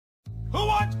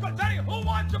Tell you, who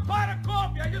wants a pot of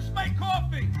coffee? I just made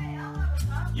coffee.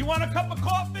 You want a cup of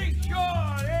coffee?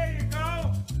 Sure, there you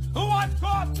go. Who wants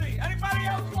coffee? Anybody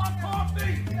else want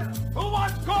coffee? Who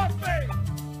wants coffee?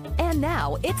 And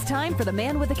now it's time for the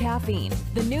man with the caffeine,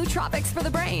 the new tropics for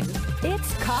the brain.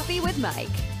 It's Coffee with Mike.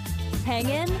 Hang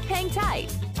in, hang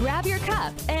tight, grab your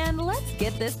cup, and let's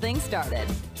get this thing started.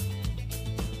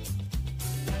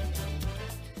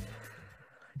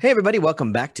 Hey everybody,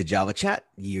 welcome back to Java Chat.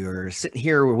 You're sitting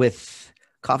here with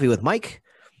Coffee with Mike,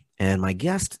 and my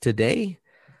guest today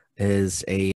is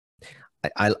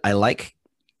I like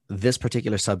this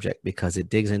particular subject because it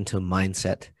digs into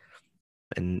mindset,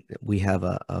 and we have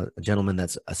a gentleman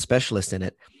that's a specialist in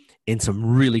it in some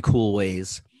really cool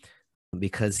ways,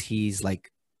 because he's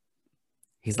like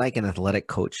an athletic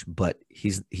coach, but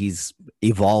he's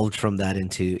evolved from that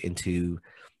into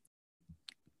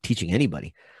teaching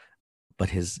anybody. But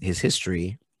his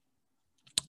history,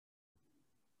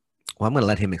 well, I'm going to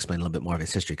let him explain a little bit more of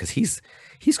his history, because he's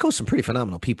coached some pretty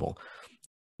phenomenal people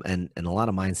and a lot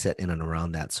of mindset in and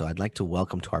around that. So I'd like to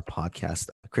welcome to our podcast,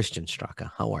 Christian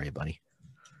Straka. How are you, buddy?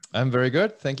 I'm very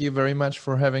good. Thank you very much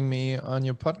for having me on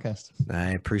your podcast.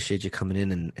 I appreciate you coming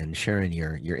in and sharing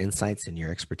your insights and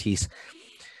your expertise.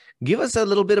 Give us a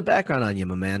little bit of background on you,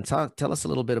 my man. Tell us a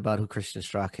little bit about who Christian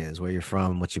Straka is, where you're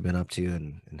from, what you've been up to,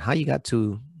 and how you got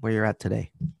to where you're at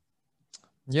today.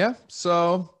 Yeah.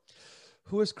 So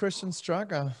who is Christian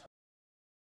Straka?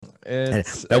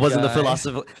 That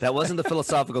wasn't the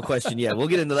philosophical question yet. We'll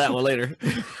get into that one later.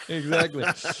 Exactly.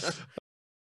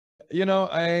 You know,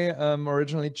 I am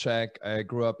originally Czech. I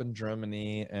grew up in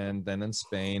Germany and then in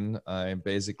Spain. I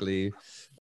basically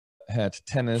had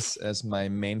tennis as my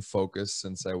main focus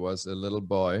since I was a little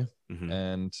boy. Mm-hmm.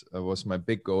 And it was my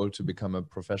big goal to become a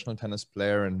professional tennis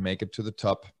player and make it to the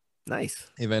top. Nice.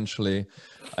 Eventually,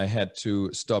 I had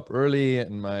to stop early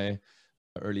in my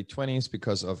early 20s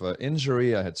because of an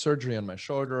injury. I had surgery on my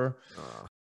shoulder.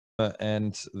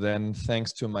 And then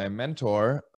thanks to my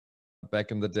mentor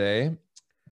back in the day,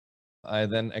 I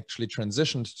then actually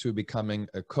transitioned to becoming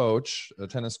a coach, a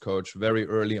tennis coach, very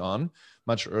early on,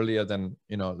 much earlier than,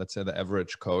 let's say the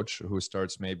average coach who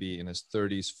starts maybe in his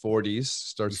 30s, 40s,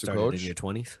 starts to coach. In your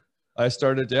 20s? I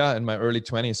started, in my early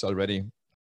 20s already.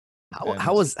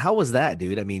 How was that,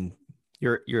 dude? I mean,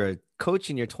 you're a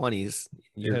coach in your 20s.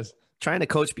 You're trying to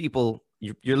coach people.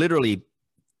 You're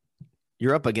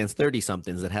up against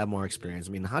 30-somethings that have more experience.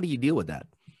 I mean, how do you deal with that?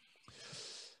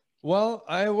 Well,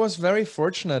 I was very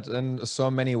fortunate in so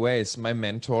many ways. My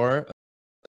mentor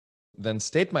then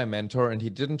stayed my mentor, and he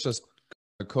didn't just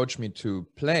coach me to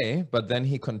play, but then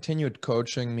he continued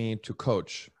coaching me to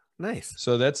coach. Nice.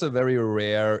 So that's a very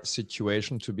rare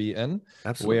situation to be in.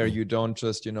 Absolutely. Where you don't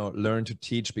just, learn to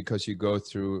teach because you go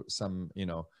through some,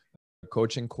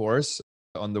 coaching course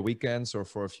on the weekends or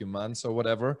for a few months or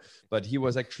whatever. But he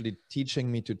was actually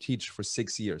teaching me to teach for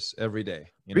 6 years every day.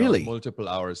 Really? Multiple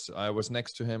hours. I was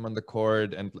next to him on the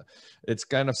court, and it's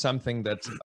kind of something that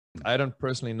I don't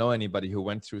personally know anybody who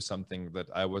went through something that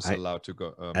I was allowed to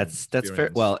go. That's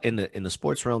fair. Well, in the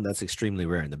sports realm, that's extremely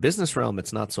rare. In the business realm,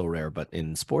 it's not so rare. But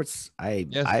in sports,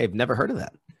 I've never heard of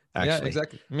that. Actually. Yeah,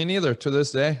 exactly. Me neither. To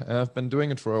this day, I've been doing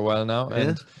it for a while now,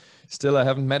 and still I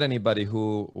haven't met anybody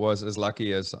who was as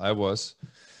lucky as I was.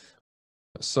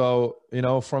 So,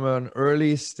 from an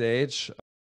early stage,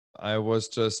 I was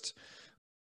just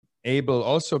able,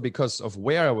 also because of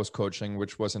where I was coaching,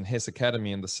 which was in his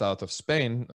academy in the south of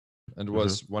Spain. It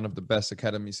was one of the best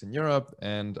academies in Europe.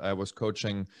 And I was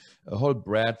coaching a whole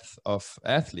breadth of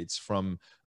athletes, from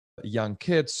young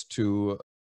kids to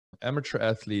amateur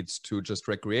athletes to just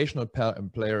recreational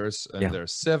players in their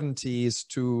 70s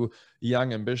to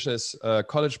young, ambitious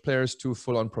college players to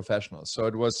full-on professionals. So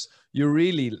you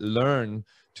really learn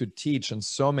to teach in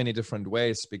so many different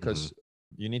ways, because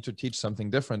you need to teach something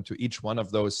different to each one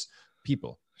of those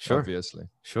people, obviously.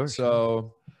 Sure.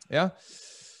 So,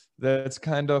 that's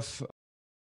kind of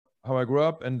how I grew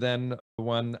up. And then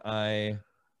when I,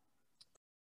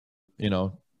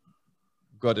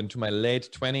 got into my late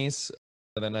 20s,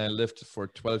 then I lived for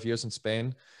 12 years in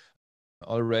Spain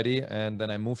already. And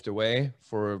then I moved away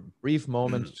for a brief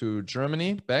moment to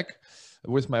Germany back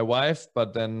with my wife,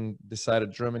 but then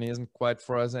decided Germany isn't quite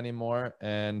for us anymore.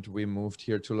 And we moved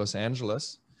here to Los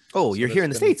Angeles. Oh, so you're here in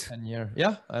the States? 10 years.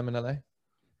 Yeah, I'm in LA.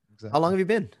 Exactly. How long have you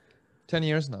been? 10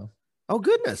 years now. Oh,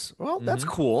 goodness. Well, that's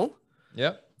cool.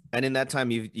 Yeah. And in that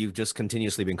time, you've just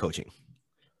continuously been coaching.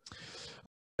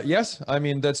 Yes, I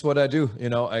mean, that's what I do.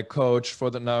 I coach for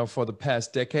the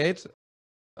past decade.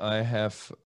 I have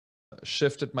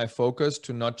shifted my focus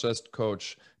to not just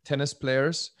coach tennis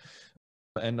players,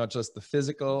 and not just the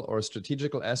physical or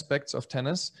strategical aspects of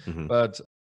tennis, but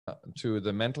to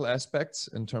the mental aspects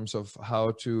in terms of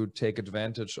how to take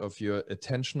advantage of your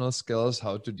attentional skills,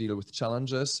 how to deal with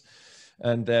challenges.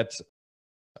 And that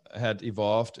had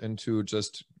evolved into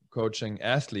just coaching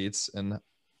athletes and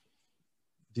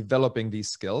developing these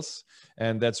skills.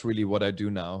 And that's really what I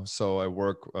do now. So I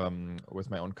work with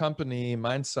my own company,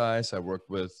 Mindsize. I work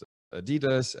with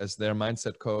Adidas as their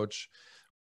mindset coach.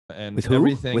 And with who?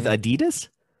 Everything With Adidas?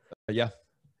 Yeah.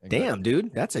 Exactly. Damn,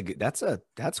 dude,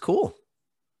 that's cool.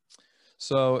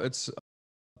 So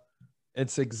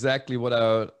it's exactly what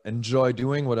I enjoy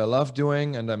doing, what I love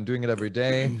doing, and I'm doing it every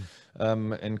day.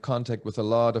 In contact with a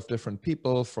lot of different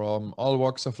people from all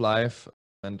walks of life,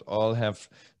 and all have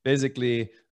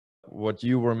basically what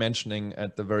you were mentioning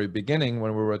at the very beginning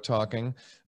when we were talking.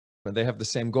 They have the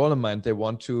same goal in mind. They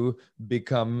want to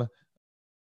become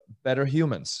better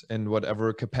humans in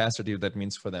whatever capacity that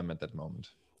means for them at that moment.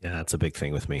 Yeah, that's a big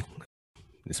thing with me,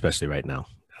 especially right now.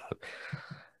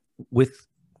 With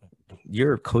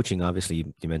your coaching, obviously,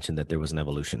 you mentioned that there was an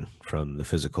evolution from the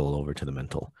physical over to the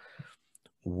mental.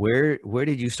 Where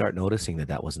did you start noticing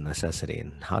that was a necessity,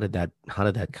 and how did that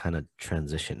kind of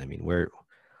transition? I mean, where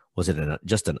was it?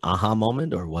 Just an aha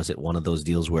moment, or was it one of those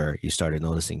deals where you started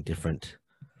noticing different?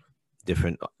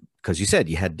 Because you said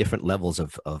you had different levels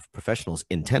of professionals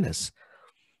in tennis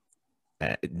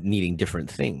needing different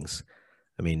things.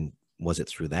 I mean, was it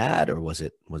through that, or was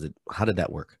it how did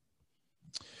that work?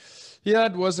 Yeah,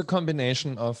 it was a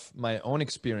combination of my own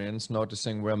experience,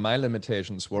 noticing where my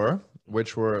limitations were,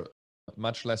 which were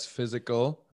much less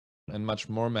physical and much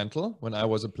more mental when I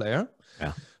was a player.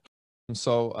 Yeah. And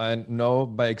so I know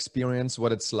by experience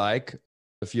what it's like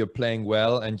if you're playing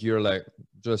well and you're like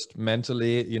just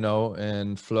mentally,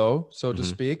 in flow, so to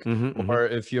speak, or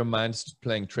if your mind's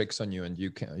playing tricks on you and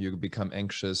you become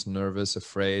anxious, nervous,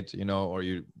 afraid, or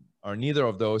you are neither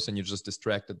of those and you're just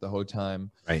distracted the whole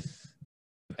time. Right.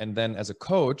 And then as a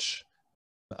coach,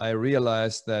 I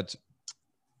realized that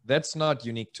that's not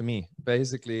unique to me.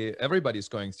 Basically, everybody's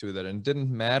going through that. And it didn't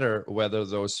matter whether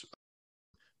those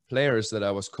players that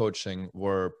I was coaching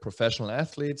were professional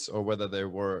athletes, or whether they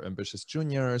were ambitious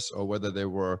juniors, or whether they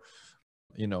were,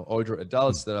 older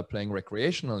adults that are playing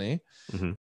recreationally.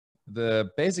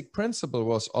 The basic principle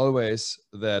was always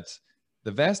that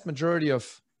the vast majority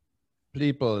of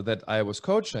people that I was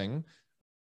coaching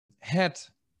had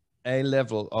a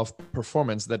level of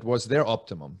performance that was their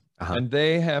optimum. And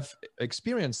they have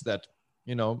experienced that,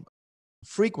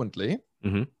 frequently,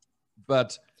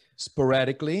 but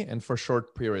sporadically and for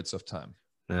short periods of time.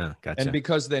 Yeah, gotcha. And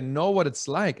because they know what it's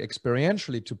like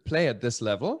experientially to play at this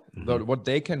level, what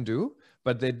they can do,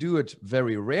 but they do it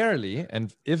very rarely.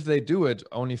 And if they do it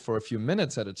only for a few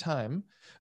minutes at a time,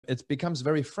 it becomes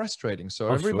very frustrating.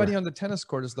 So everybody on the tennis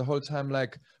court is the whole time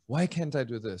like, why can't I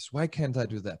do this? Why can't I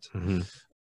do that?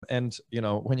 And,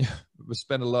 when you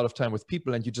spend a lot of time with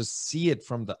people and you just see it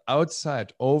from the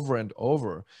outside over and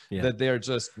over, that they're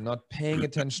just not paying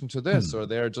attention to this, or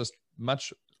they're just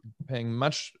paying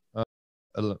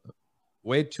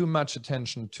way too much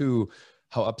attention to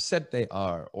how upset they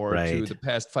are, or to the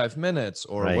past 5 minutes,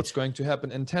 or what's going to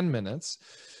happen in 10 minutes,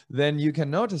 then you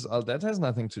can notice all that has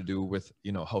nothing to do with,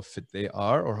 how fit they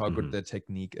are or how good their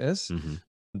technique is.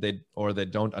 They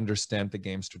don't understand the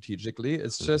game strategically.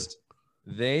 It's just,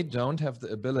 they don't have the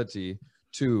ability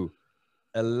to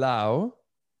allow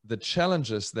the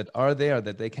challenges that are there,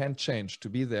 that they can't change, to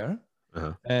be there.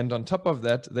 And on top of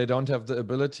that, they don't have the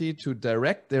ability to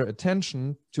direct their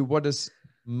attention to what is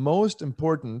most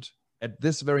important at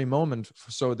this very moment,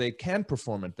 so they can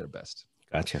perform at their best.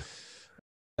 Gotcha.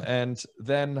 And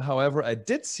then, however, I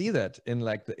did see that in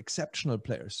like the exceptional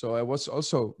players. So I was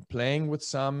also playing with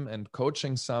some and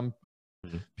coaching some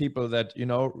people that,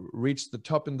 reached the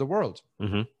top in the world.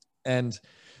 And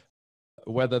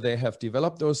whether they have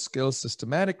developed those skills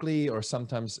systematically, or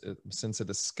sometimes, since it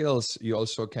is skills, you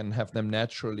also can have them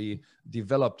naturally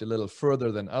developed a little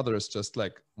further than others, just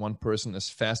like one person is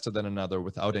faster than another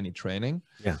without any training.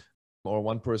 Or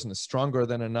one person is stronger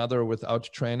than another without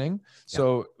training.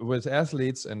 So with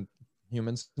athletes and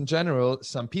humans in general,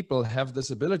 some people have this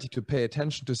ability to pay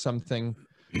attention to something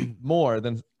more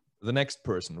than the next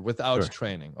person without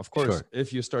training. Of course,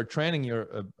 if you start training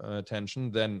your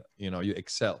attention, then, you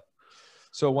excel.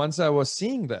 So once I was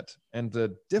seeing that, and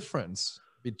the difference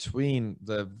between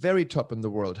the very top in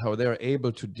the world, how they're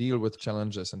able to deal with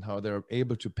challenges and how they're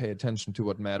able to pay attention to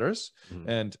what matters,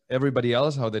 and everybody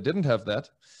else, how they didn't have that,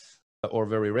 or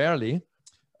very rarely,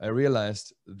 I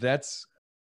realized that's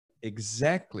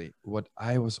exactly what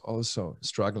I was also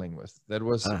struggling with. That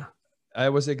was, I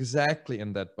was exactly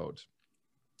in that boat.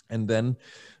 And then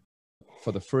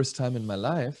for the first time in my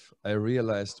life, I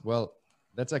realized, well,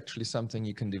 that's actually something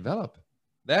you can develop.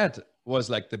 That was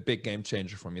like the big game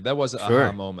changer for me. That was an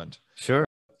aha moment. Sure.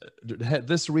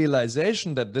 This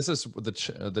realization that this is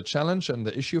the challenge and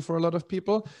the issue for a lot of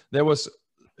people, there was,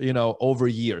 you know, over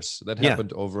years. That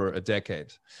happened over a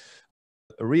decade.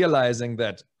 Realizing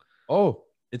that, oh,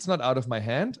 it's not out of my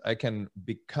hand. I can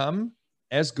become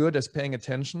as good as paying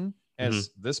attention as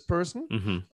this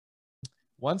person.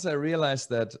 Once I realized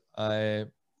that, I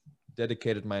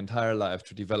dedicated my entire life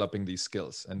to developing these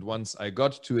skills. And once I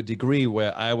got to a degree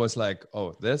where I was like,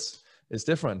 oh, this is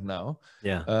different now.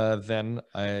 Then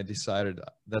I decided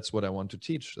that's what I want to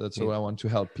teach. That's what I want to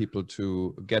help people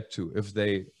to get to, if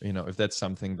they, you know, if that's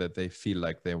something that they feel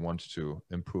like they want to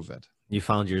improve at. You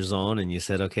found your zone and you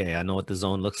said, okay, I know what the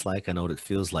zone looks like. I know what it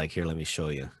feels like. Here, let me show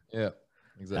you. Yeah,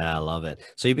 exactly. I love it.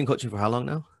 So you've been coaching for how long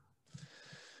now?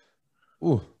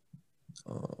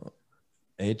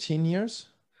 18 years.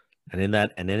 And in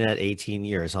that 18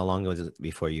 years, how long was it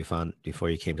before you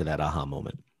came to that aha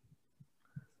moment?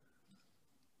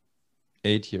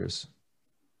 8 years.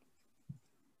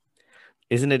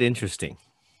 Isn't it interesting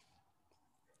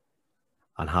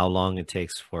on how long it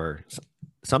takes for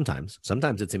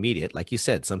sometimes it's immediate. Like you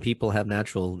said, some people have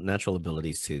natural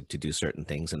abilities to do certain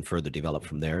things and further develop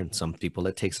from there. And some people,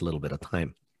 it takes a little bit of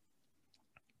time.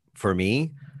 For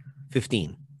me,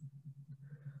 15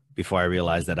 before I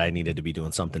realized that I needed to be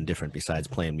doing something different besides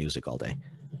playing music all day.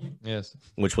 Yes.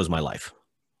 Which was my life.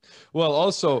 Well,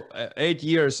 also 8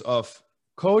 years of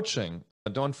coaching.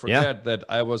 Don't forget that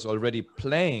I was already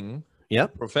playing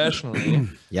professionally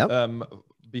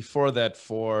before that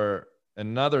for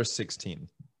another 16.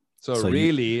 So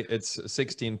really it's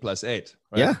 16 plus 8,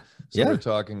 right? So we're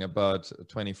talking about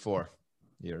 24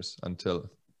 years until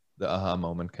the aha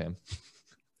moment came.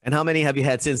 And how many have you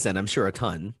had since then? I'm sure a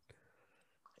ton.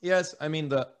 Yes, I mean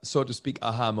the, so to speak,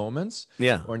 aha moments.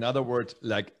 Yeah. Or in other words,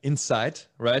 like insight,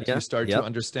 right? You start to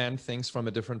understand things from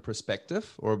a different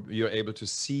perspective, or you're able to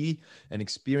see and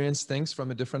experience things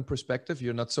from a different perspective.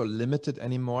 You're not so limited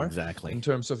anymore in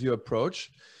terms of your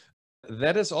approach.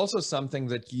 That is also something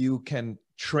that you can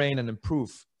train and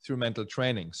improve through mental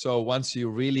training. So once you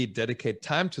really dedicate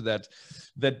time to that,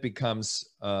 that becomes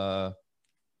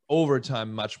over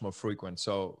time much more frequent.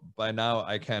 So by now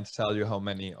I can't tell you how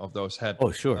many of those had. Oh,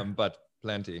 sure. But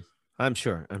plenty. I'm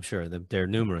sure they're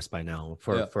numerous by now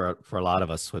for a lot of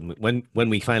us. When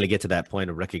we finally get to that point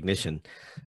of recognition,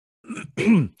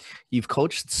 you've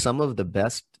coached some of the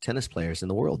best tennis players in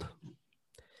the world.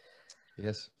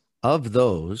 Yes. Of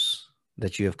those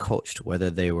that you have coached, whether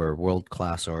they were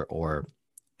world-class or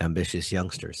ambitious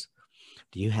youngsters,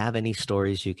 do you have any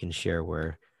stories you can share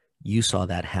where you saw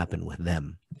that happen with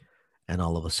them and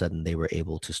all of a sudden they were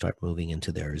able to start moving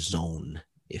into their zone,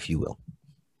 if you will?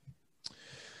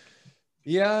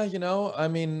 Yeah, you know, I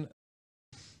mean,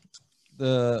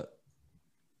 for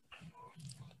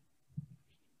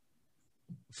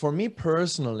me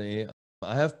personally,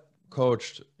 I have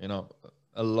coached, you know,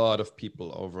 a lot of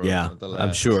people over the last,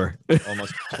 I'm sure,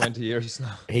 almost 20 years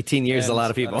now. 18 years, a lot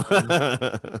of people.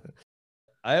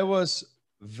 I was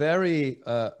very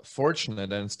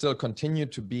fortunate and still continue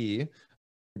to be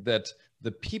that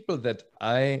the people that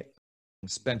I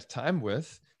spent time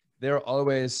with, they're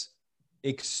always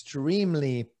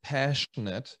extremely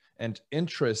passionate and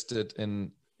interested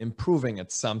in improving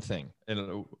at something.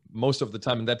 And most of the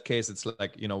time in that case, it's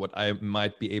like, you know, what I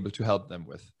might be able to help them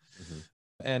with.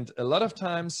 And a lot of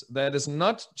times that is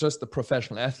not just the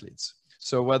professional athletes.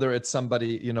 So whether it's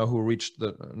somebody, you know, who reached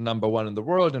the #1 in the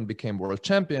world and became world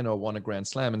champion or won a Grand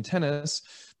Slam in tennis,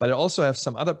 but I also have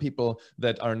some other people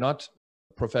that are not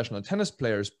professional tennis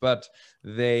players, but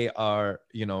they are,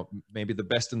 you know, maybe the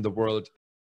best in the world,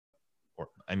 or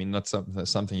I mean, not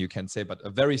something you can say, but a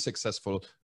very successful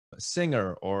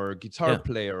singer or guitar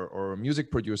player or music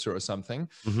producer or something.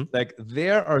 Like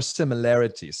there are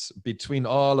similarities between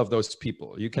all of those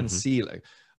people. You can see like,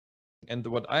 and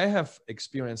what I have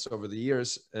experienced over the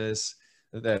years is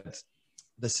that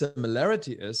the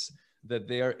similarity is that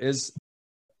there is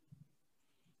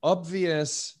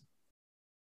obvious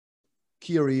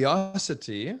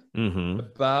curiosity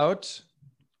about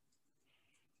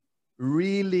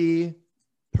really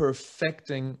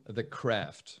perfecting the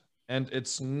craft. And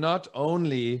it's not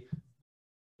only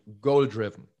goal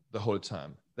driven the whole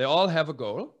time. They all have a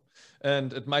goal,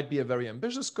 and it might be a very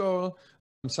ambitious goal,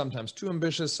 sometimes too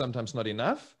ambitious, sometimes not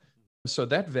enough. So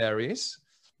that varies.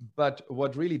 But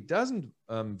what really doesn't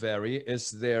vary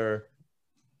is their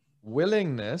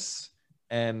willingness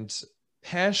and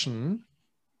passion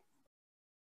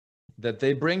that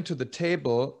they bring to the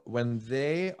table when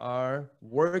they are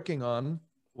working on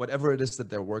whatever it is that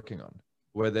they're working on.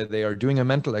 whether they are doing a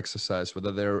mental exercise,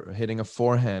 whether they're hitting a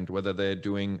forehand, whether they're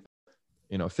doing,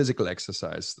 physical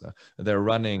exercise, they're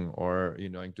running or,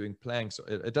 doing planks.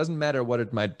 It doesn't matter what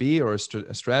it might be or a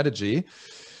strategy.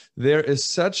 There is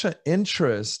such an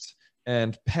interest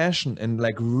and passion and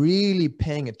like really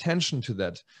paying attention to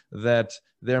that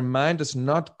their mind is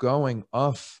not going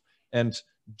off and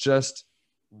just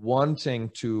wanting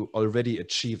to already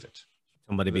achieve it.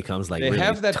 Somebody becomes like they really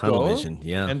have that tunnel goal, vision.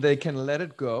 Yeah. and they can let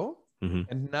it go.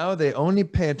 And now they only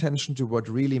pay attention to what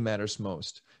really matters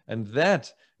most. And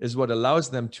that is what allows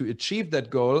them to achieve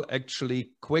that goal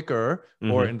actually quicker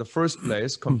or in the first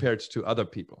place compared to other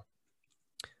people.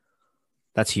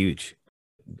 That's huge.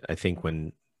 I think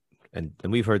and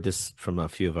we've heard this from a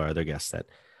few of our other guests, that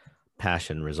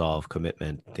passion, resolve,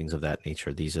 commitment, things of that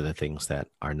nature, these are the things that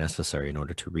are necessary in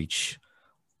order to reach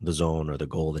the zone or the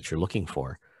goal that you're looking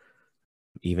for,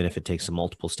 even if it takes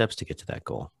multiple steps to get to that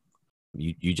goal.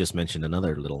 You just mentioned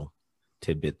another little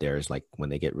tidbit there, is like when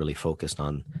they get really focused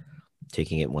on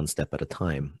taking it one step at a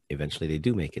time, eventually they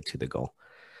do make it to the goal.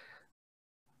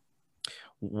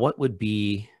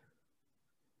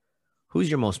 Who's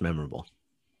your most memorable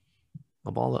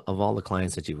of all the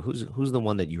clients that who's the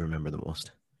one that you remember the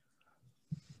most?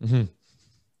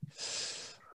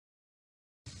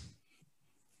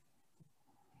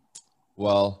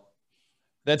 Well,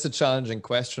 that's a challenging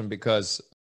question because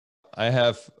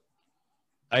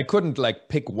I couldn't like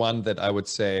pick one that I would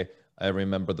say I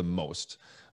remember the most,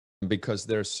 because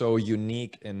they're so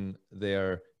unique in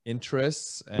their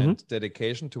interests and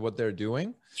dedication to what they're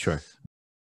doing. Sure.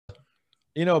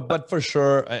 But for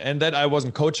sure, and that I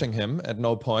wasn't coaching him at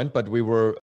no point, but we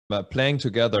were playing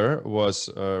together, was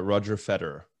Roger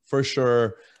Federer. For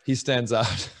sure, he stands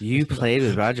out. You played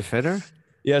with Roger Federer?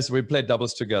 Yes, we played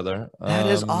doubles together. That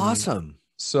is awesome.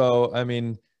 So, I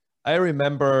mean, I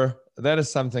remember, that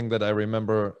is something that I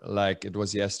remember like it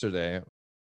was yesterday.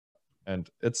 And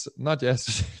it's not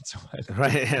yesterday. It's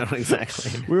right. Yeah,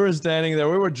 exactly. We were standing there.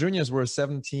 We were juniors. We were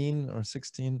 17 or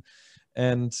 16.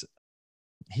 And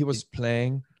he was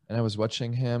playing and I was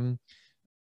watching him.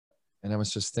 And I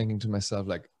was just thinking to myself,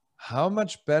 like, how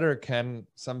much better can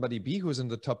somebody be who's in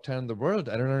the top 10 in the world?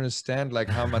 I don't understand, like,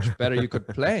 how much better you could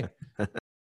play.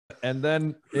 And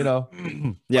then,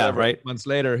 yeah, right. Months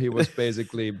later, he was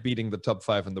basically beating the top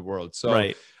 5 in the world. So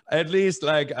right. At least,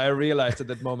 like, I realized at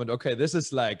that moment, okay, this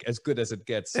is like as good as it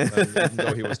gets, even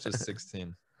though he was just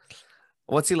 16.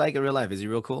 What's he like in real life? Is he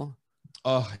real cool?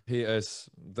 Oh, he is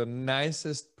the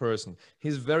nicest person.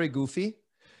 He's very goofy.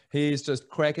 He's just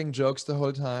cracking jokes the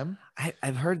whole time.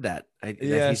 I've heard that. That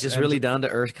Yes, he's just and- really down to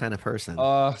earth kind of person.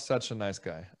 Oh, such a nice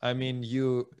guy. I mean,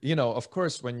 you know, of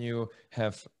course, when you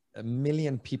have a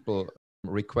million people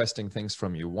requesting things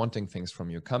from you, wanting things from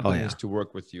you, companies to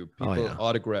work with you, people,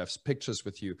 autographs, pictures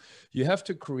with you, you have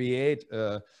to create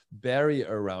a barrier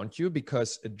around you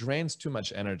because it drains too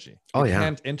much energy. You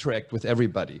can't interact with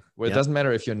everybody. Well, it doesn't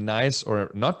matter if you're nice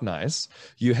or not nice.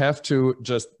 You have to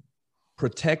just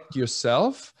protect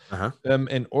yourself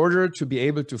in order to be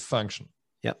able to function.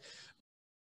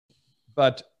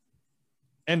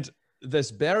 And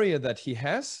this barrier that he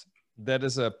has, that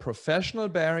is a professional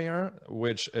barrier,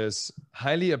 which is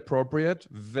highly appropriate,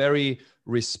 very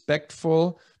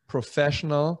respectful,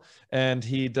 professional, and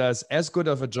he does as good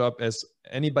of a job as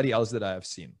anybody else that I have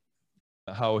seen.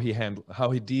 How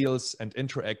he deals and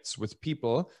interacts with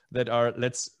people that are,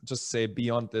 let's just say,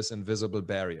 beyond this invisible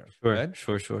barrier. Sure, right?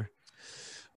 sure.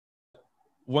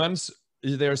 Once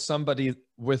there's somebody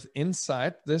with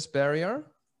inside this barrier,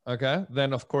 okay,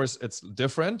 then of course it's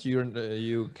different.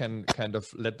 You can kind of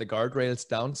let the guardrails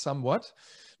down somewhat.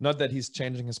 Not that he's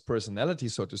changing his personality,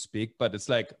 so to speak, but it's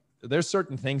like there's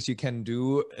certain things you can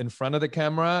do in front of the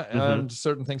camera and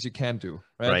certain things you can't do.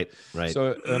 Right.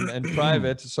 So in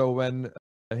private, so when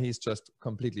he's just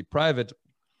completely private,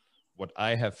 what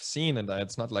I have seen, and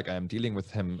it's not like I'm dealing with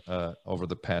him over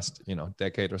the past,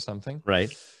 decade or something.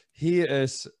 Right. He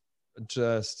is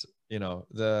just,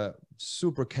 the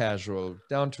super casual,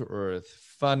 down to earth,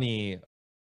 funny,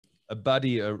 a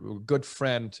buddy, a good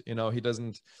friend. He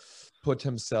doesn't put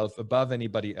himself above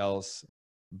anybody else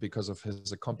because of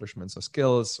his accomplishments or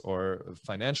skills or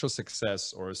financial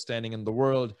success or standing in the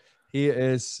world. He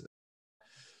is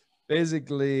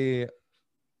basically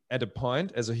at a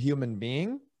point as a human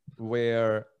being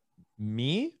where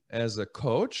me as a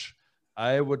coach,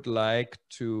 I would like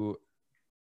to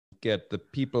get the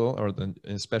people, or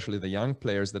especially the young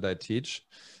players that I teach,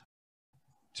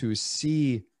 to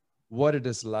see what it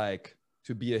is like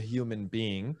to be a human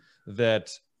being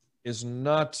that is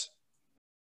not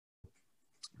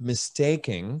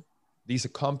mistaking these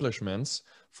accomplishments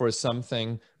for something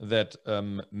that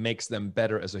makes them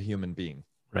better as a human being.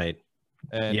 Right.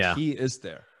 And Yeah. he is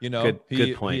there, you know.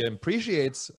 Good point. He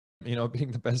appreciates, you know,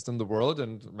 being the best in the world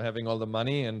and having all the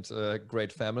money and a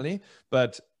great family,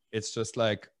 but it's just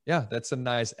like, yeah, that's a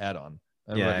nice add-on.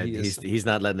 And Yeah, he's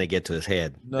not letting it get to his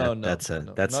head. No, that's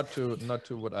not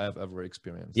to what I have ever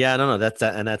experienced. Yeah, no,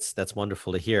 that's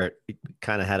wonderful to hear.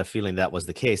 Kind of had a feeling that was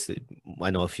the case. I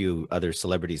know a few other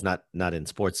celebrities, not in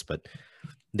sports, but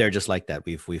they're just like that.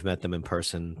 We've met them in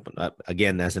person. But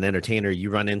again, as an entertainer, you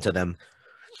run into them.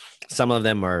 Some of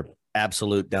them are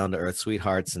absolute down to earth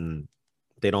sweethearts, and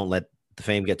they don't let the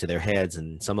fame get to their heads.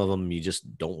 And some of them you just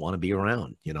don't want to be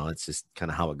around. You know, it's just kind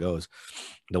of how it goes.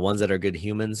 The ones that are good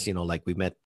humans, you know, like we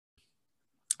met.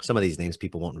 Some of these names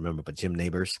people won't remember, but Jim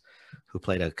Nabors, who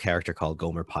played a character called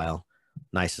Gomer Pyle,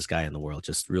 nicest guy in the world,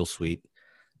 just real sweet.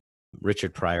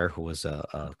 Richard Pryor, who was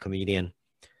a comedian,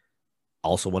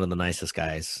 also one of the nicest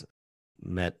guys.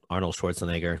 Met Arnold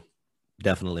Schwarzenegger,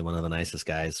 definitely one of the nicest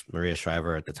guys. Maria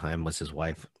Shriver at the time was his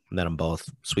wife. Met them both,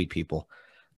 sweet people.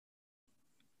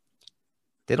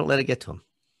 They don't let it get to them.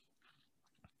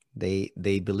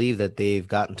 They believe that they've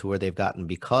gotten to where they've gotten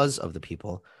because of the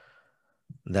people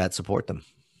that support them.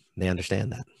 They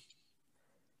understand that,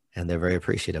 and they're very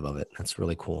appreciative of it. That's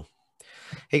really cool.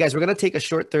 Hey guys, we're going to take a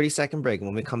short 30-second break. And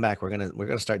when we come back, we're going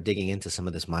to start digging into some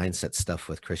of this mindset stuff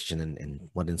with Christian and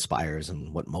what inspires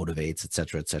and what motivates, et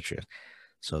cetera, et cetera.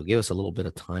 So give us a little bit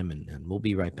of time and we'll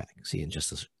be right back. See you in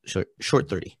just a short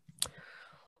 30.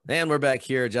 And we're back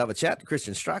here at Java Chat.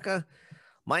 Christian Straka,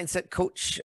 mindset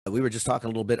coach. We were just talking a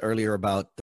little bit earlier about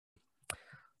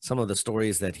some of the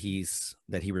stories that he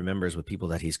remembers with people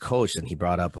that he's coached, and he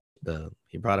brought up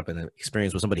an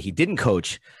experience with somebody he didn't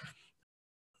coach,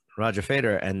 Roger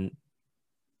Federer, and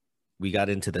we got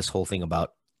into this whole thing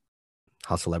about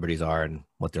how celebrities are and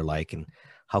what they're like and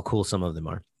how cool some of them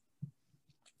are.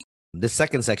 This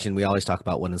second section, we always talk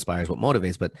about what inspires, what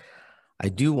motivates, but I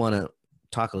do want to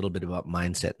talk a little bit about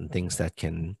mindset and things that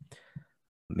can,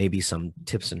 maybe some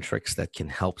tips and tricks that can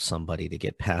help somebody to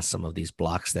get past some of these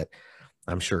blocks that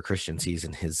I'm sure Christian sees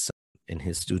in his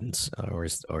students or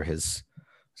his, is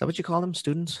that what you call them?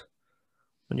 Students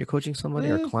when you're coaching somebody,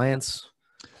 or clients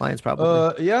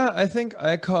probably. Yeah, I think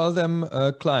I call them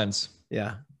clients.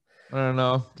 Yeah. I don't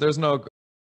know. There's no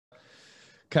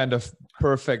kind of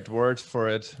perfect word for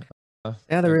it.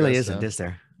 Yeah, there really isn't, is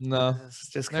there? No, it's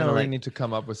just I kind of really like, need to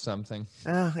come up with something.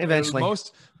 Eventually.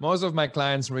 Most of my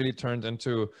clients really turned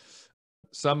into,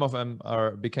 some of them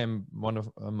became one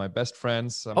of my best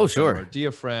friends. Some of them are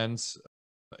dear friends,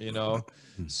 you know.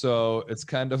 So it's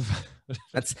kind of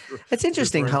that's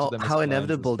interesting how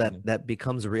inevitable that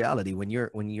becomes a reality when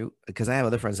you, because I have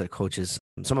other friends that coaches.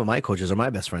 Some of my coaches are my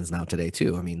best friends now today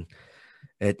too. I mean,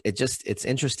 it's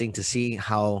interesting to see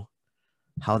how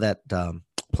that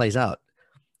plays out.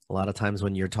 A lot of times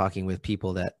when you're talking with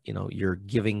people that, you know, you're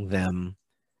giving them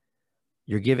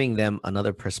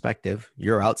another perspective.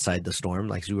 You're outside the storm,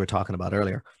 like we were talking about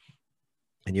earlier,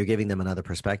 and you're giving them another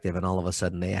perspective, and all of a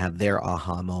sudden they have their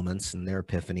aha moments and their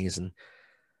epiphanies, and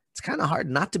it's kind of hard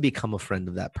not to become a friend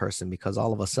of that person, because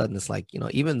all of a sudden it's like, you know,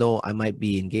 even though I might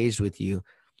be engaged with you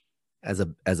as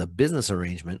a business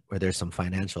arrangement where there's some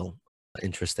financial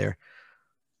interest there,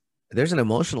 there's an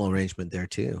emotional arrangement there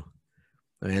too.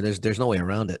 I mean, there's no way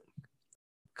around it,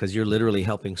 because you're literally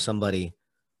helping somebody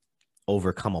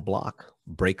overcome a block,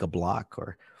 break a block,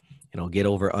 or, you know, get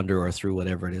over, under, or through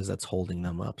whatever it is that's holding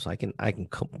them up. So I can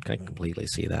completely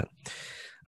see that.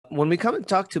 When we come and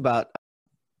talk about,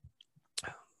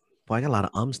 boy, I got a lot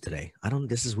of ums today.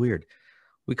 This is weird.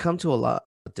 We come to a lot,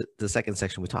 the second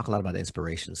section, we talk a lot about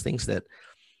inspirations, things that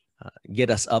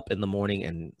get us up in the morning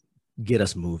and get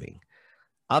us moving.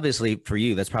 Obviously, for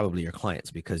you, that's probably your clients,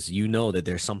 because you know that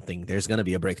there's going to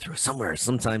be a breakthrough somewhere,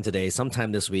 sometime today,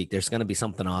 sometime this week. There's going to be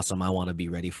something awesome. I want to be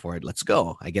ready for it. Let's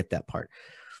go. I get that part.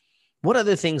 What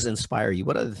other things inspire you?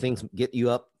 What other things get you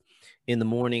up in the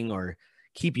morning or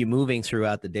keep you moving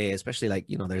throughout the day? Especially, like,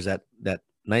 you know, there's that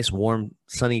nice, warm,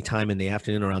 sunny time in the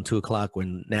afternoon around 2:00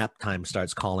 when nap time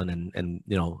starts calling. And,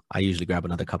 you know, I usually grab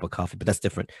another cup of coffee, but that's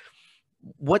different.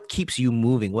 What keeps you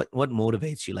moving? What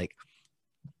motivates you? Like,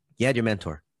 you had your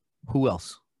mentor. Who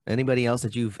else? Anybody else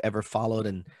that you've ever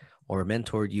followed or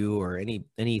mentored you, or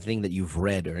anything that you've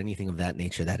read or anything of that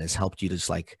nature that has helped you to just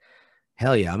like,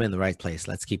 hell yeah, I'm in the right place.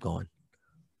 Let's keep going.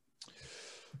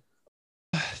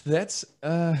 That's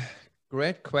a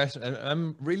great question. And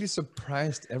I'm really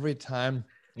surprised every time,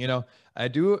 you know, I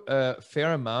do a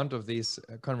fair amount of these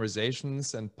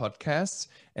conversations and podcasts,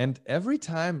 and every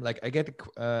time, like, I get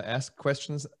asked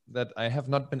questions that I have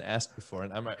not been asked before,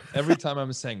 and every time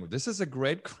I'm saying, "This is a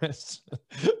great question."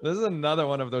 This is another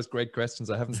one of those great questions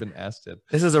I haven't been asked yet.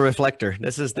 This is a reflector.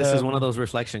 This is one of those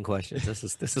reflection questions.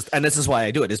 This is why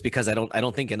I do it. Is because I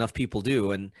don't think enough people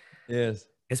do, and yes,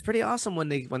 it's pretty awesome when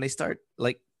they start.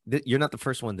 Like, you're not the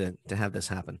first one to have this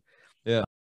happen. Yeah,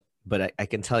 but I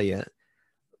can tell you,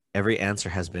 every answer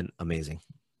has been amazing.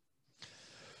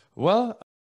 Well,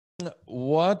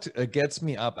 what gets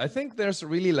me up? I think there's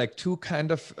really like two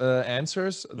kind of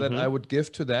answers that I would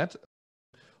give to that.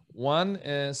 One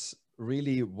is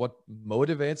really what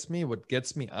motivates me, what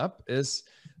gets me up, is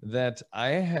that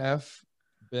I have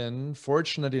been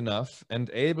fortunate enough and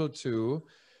able to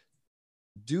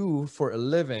do for a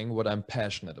living what I'm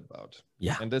passionate about.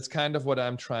 Yeah. And that's kind of what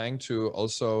I'm trying to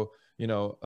also, you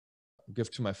know, give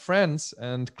to my friends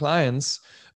and clients,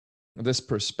 this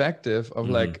perspective of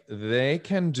like, they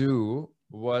can do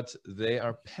what they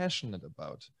are passionate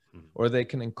about, or they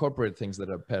can incorporate things that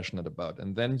are passionate about.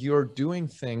 And then you're doing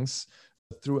things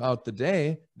throughout the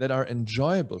day that are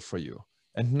enjoyable for you,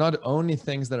 and not only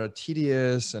things that are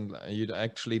tedious and you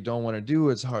actually don't want to do.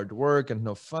 It's hard work and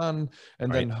no fun.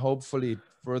 And then hopefully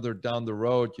further down the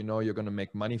road, you know, you're going to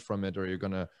make money from it, or you're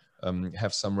going to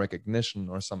have some recognition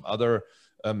or some other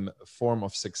form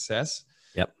of success.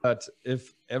 Yep. But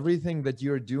if everything that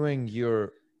you're doing,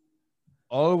 you're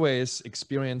always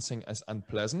experiencing as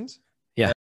unpleasant,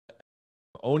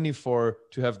 only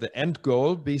to have the end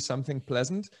goal be something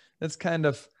pleasant, that's kind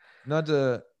of not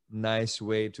a nice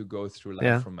way to go through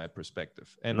life from my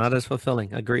perspective. And not as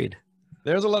fulfilling. Agreed.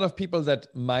 There's a lot of people that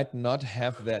might not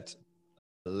have that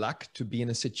luck to be in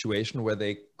a situation where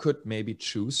they could maybe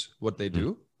choose what they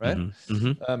do, right?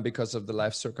 Because of the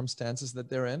life circumstances that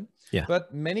they're in. Yeah.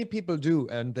 But many people do,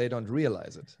 and they don't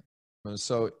realize it.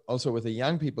 So also with the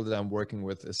young people that I'm working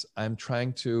with, is I'm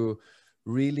trying to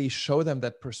really show them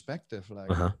that perspective. Like,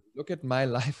 look at my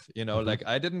life, you know, like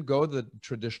I didn't go the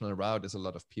traditional route as a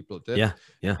lot of people did.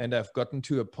 Yeah. And I've gotten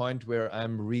to a point where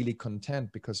I'm really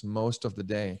content, because most of the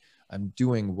day I'm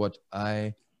doing what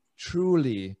I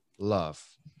truly love.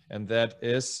 And that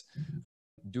is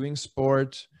doing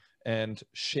sport and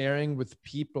sharing with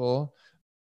people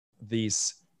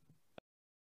these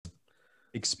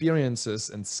experiences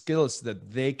and skills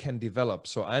that they can develop.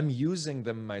 So I'm using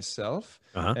them myself.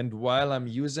 And while I'm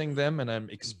using them and I'm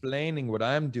explaining what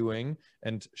I'm doing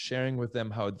and sharing with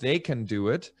them how they can do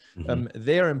it,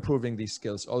 they're improving these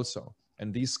skills also.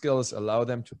 And these skills allow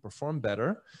them to perform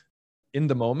better in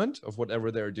the moment of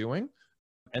whatever they're doing.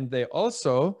 And they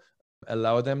also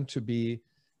allow them to be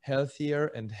healthier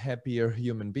and happier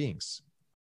human beings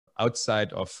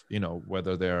outside of, you know,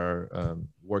 whether they're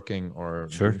working or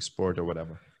doing sport or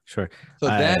whatever. Sure. So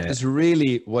that is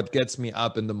really what gets me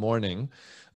up in the morning,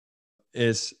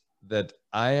 is that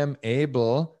I am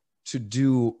able to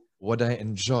do what I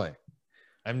enjoy.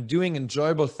 I'm doing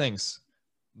enjoyable things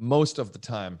most of the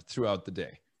time throughout the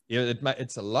day.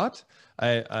 It's a lot.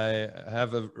 I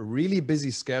have a really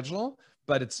busy schedule,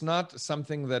 but it's not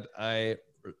something that I,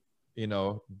 you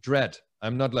know, dread.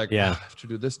 I'm not like, I have to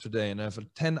do this today, and I have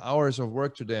 10 hours of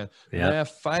work today, and I have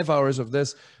 5 hours of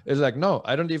this. It's like, no,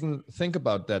 I don't even think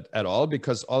about that at all,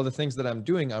 because all the things that I'm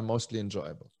doing are mostly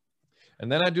enjoyable.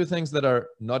 And then I do things that are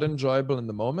not enjoyable in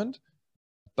the moment,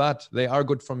 but they are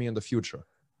good for me in the future.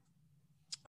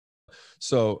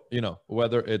 So, you know,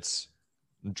 whether it's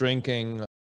drinking,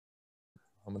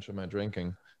 how much am I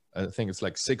drinking? I think it's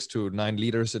like 6 to 9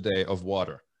 liters a day of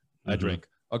water I drink.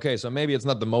 Okay, so maybe it's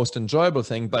not the most enjoyable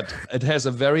thing, but it has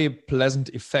a very pleasant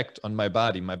effect on my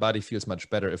body. My body feels much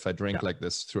better if I drink like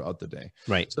this throughout the day.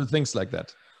 Right. So things like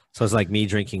that. So it's like me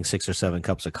drinking 6 or 7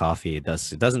 cups of coffee. It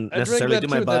doesn't necessarily do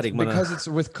my body. Because it's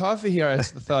with coffee here, I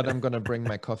thought I'm going to bring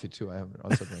my coffee too. I have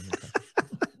also drinking coffee.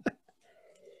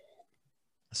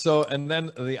 So, and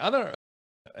then the other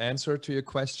answer to your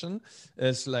question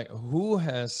is like, who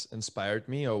has inspired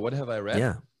me, or what have I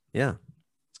read? Yeah.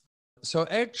 So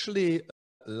actually,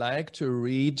 like to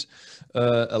read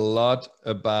a lot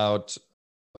about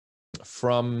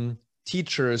from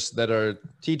teachers that are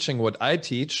teaching what I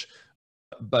teach,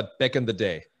 but back in the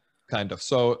day, kind of.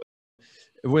 So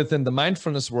within the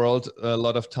mindfulness world, a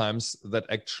lot of times that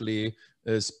actually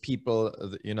is people,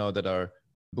 you know, that are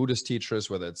Buddhist teachers,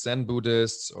 whether it's Zen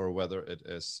Buddhists or whether it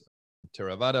is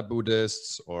Theravada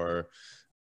Buddhists, or,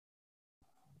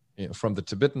 you know, from the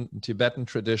Tibetan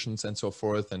traditions and so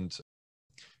forth, and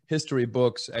history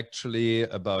books actually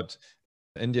about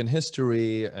Indian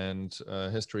history and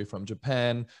history from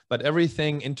Japan, but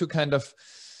everything into kind of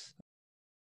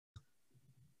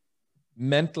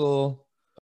mental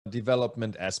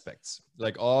development aspects.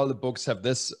 Like all the books have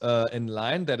this in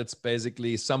line, that it's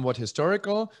basically somewhat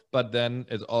historical, but then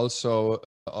it also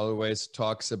always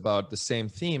talks about the same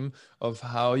theme of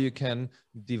how you can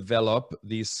develop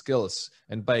these skills.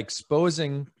 And by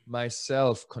exposing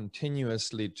myself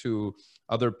continuously to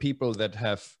other people that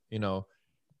have, you know,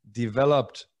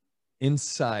 developed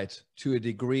insight to a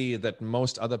degree that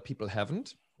most other people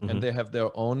haven't, and they have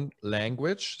their own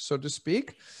language, so to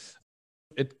speak,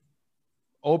 it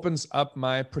opens up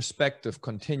my perspective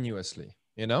continuously,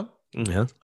 you know? Yeah.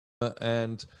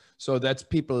 And so that's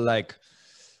people like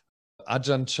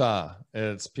Ajahn Chah.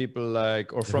 It's people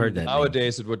like, or from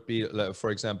nowadays it would be, like,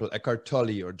 for example, Eckhart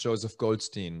Tolle or Joseph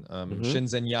Goldstein,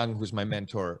 Shinzen Yang, who's my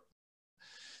mentor.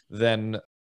 Then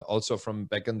also from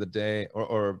back in the day,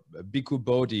 or Bhikkhu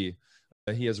Bodhi.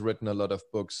 He has written a lot of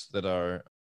books that are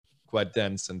quite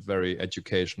dense and very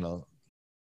educational.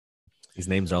 These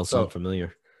names are also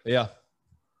familiar. Yeah.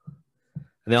 And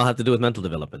they all have to do with mental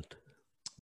development.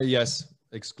 Yes,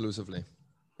 exclusively.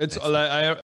 It's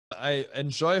I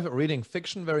enjoy reading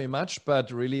fiction very much,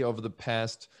 but really over the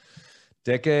past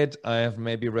decade, I have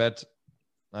maybe read,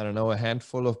 I don't know, a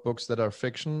handful of books that are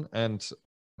fiction, and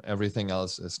everything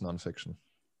else is nonfiction.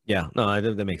 Yeah, no,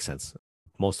 that makes sense.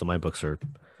 Most of my books are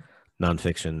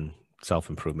nonfiction,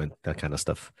 self-improvement, that kind of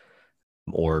stuff,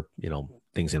 or, you know,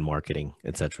 things in marketing,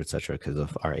 et cetera, because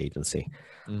of our agency.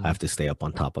 I have to stay up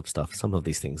on top of stuff. Some of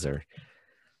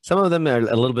them are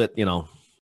a little bit, you know,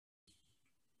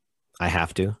 I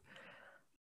have to,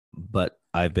 but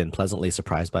I've been pleasantly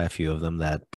surprised by a few of them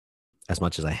that, as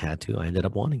much as I had to, I ended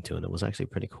up wanting to, and it was actually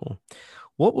pretty cool.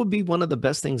 What would be one of the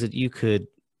best things that you could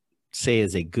say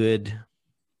is a good,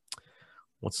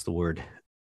 what's the word?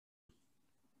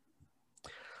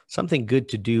 Something good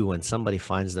to do when somebody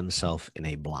finds themselves in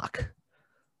a block.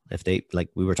 If they, like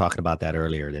we were talking about that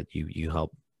earlier, that you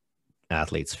help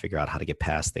athletes figure out how to get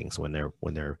past things when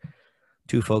they're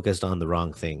too focused on the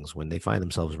wrong things, when they find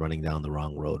themselves running down the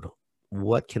wrong road.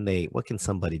 What can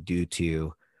somebody do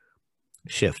to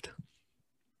shift?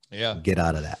 Yeah. Get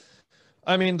out of that.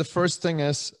 I mean, the first thing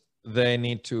is they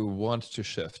need to want to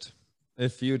shift.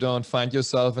 If you don't find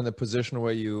yourself in a position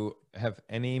where you have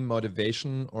any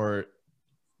motivation or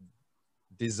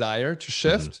desire to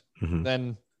shift,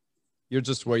 then you're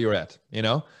just where you're at, you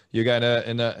know? You gotta,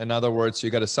 in other words, you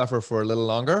gotta suffer for a little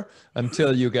longer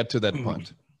until you get to that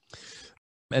point.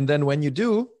 And then when you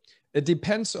do, it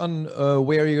depends on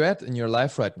where you're at in your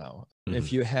life right now.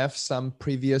 If you have some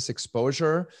previous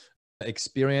exposure,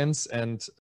 experience, and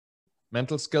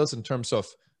mental skills in terms of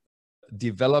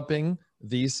developing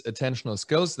these attentional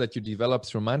skills that you develop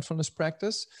through mindfulness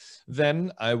practice,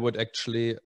 then I would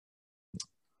actually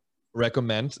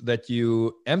recommend that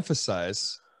you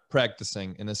emphasize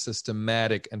practicing in a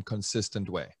systematic and consistent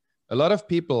way. A lot of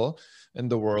people in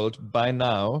the world by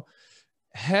now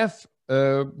have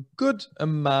a good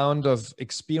amount of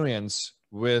experience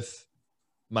with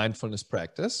mindfulness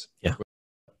practice,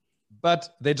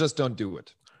 but they just don't do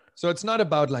it. So it's not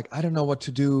about like, I don't know what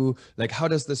to do, like, how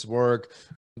does this work?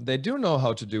 They do know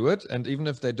how to do it. And even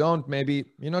if they don't, maybe,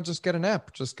 you know, just get an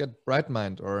app, just get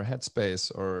Brightmind or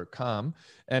Headspace or Calm.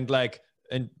 And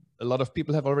a lot of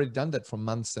people have already done that for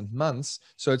months and months.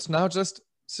 So it's now just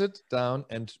sit down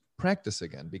and practice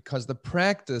again, because the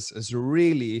practice is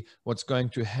really what's going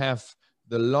to have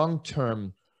the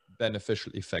long-term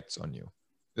beneficial effects on you.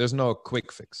 There's no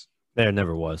quick fix. There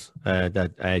never was.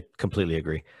 That I completely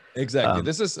agree. Exactly.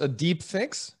 This is a deep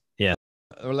fix. Yeah.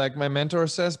 Like my mentor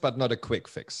says, but not a quick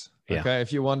fix. Yeah. Okay.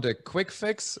 If you want a quick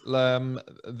fix,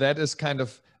 that is kind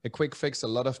of a quick fix. A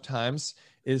lot of times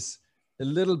is a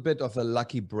little bit of a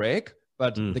lucky break,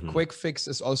 but the quick fix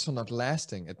is also not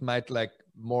lasting. It might like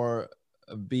more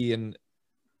be an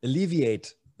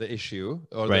alleviate the issue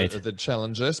or the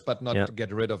challenges, but not to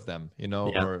get rid of them, you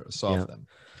know, or solve them.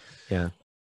 Yeah.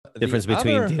 Difference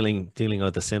between dealing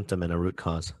with the symptom and a root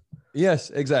cause. Yes,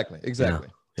 exactly.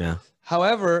 Yeah.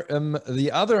 However,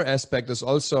 the other aspect is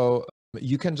also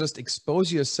you can just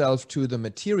expose yourself to the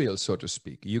material, so to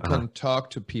speak. You can talk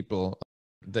to people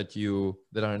that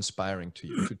are inspiring to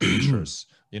you, to teachers,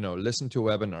 you know, listen to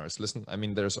webinars,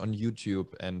 there's on YouTube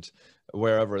and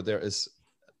wherever there is,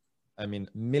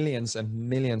 millions and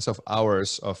millions of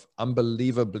hours of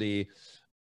unbelievably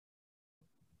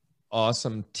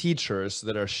awesome teachers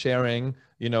that are sharing,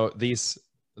 you know, this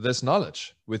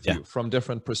knowledge with you from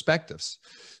different perspectives.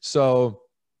 So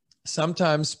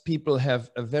sometimes people have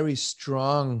a very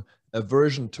strong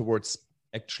aversion towards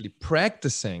actually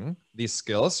practicing these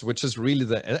skills, which is really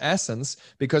the essence,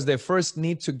 because they first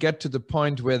need to get to the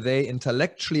point where they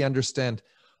intellectually understand,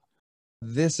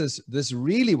 this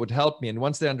really would help me. And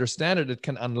once they understand it, it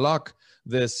can unlock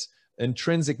this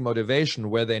intrinsic motivation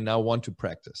where they now want to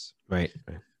practice. Right.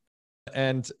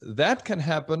 And that can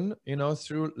happen,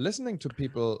 through listening to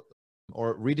people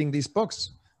or reading these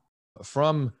books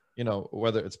from,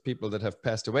 whether it's people that have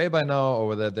passed away by now or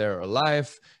whether they're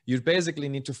alive. You basically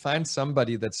need to find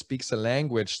somebody that speaks a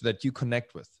language that you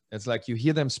connect with. It's like you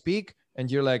hear them speak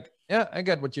and you're like, yeah, I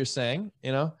get what you're saying.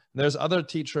 There's other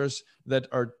teachers that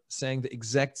are saying the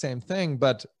exact same thing,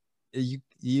 but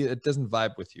it doesn't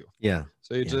vibe with you. Yeah.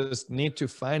 So you just need to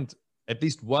find at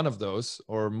least one of those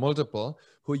or multiple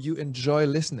who you enjoy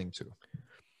listening to.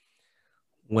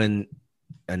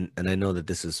 And I know that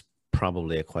this is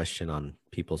probably a question on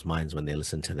people's minds when they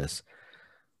listen to this.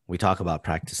 We talk about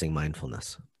practicing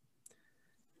mindfulness.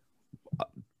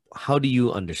 How do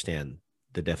you understand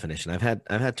the definition? I've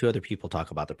had two other people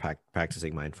talk about the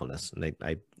practicing mindfulness, and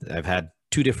I've had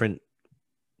two different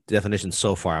definitions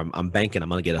so far. I'm banking I'm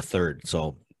going to get a third.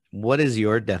 So what is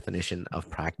your definition of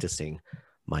practicing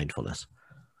mindfulness?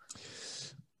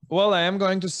 Well, I am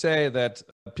going to say that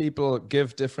people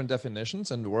give different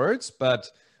definitions and words, but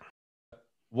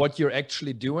what you're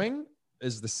actually doing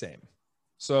is the same.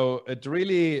 So it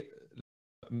really,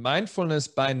 mindfulness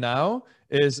by now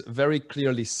is very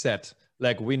clearly set.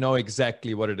 Like we know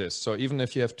exactly what it is. So even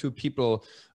if you have two people,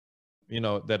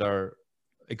 that are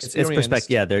experienced. It's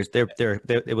perspective. Yeah, there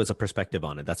it was a perspective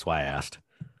on it. That's why I asked.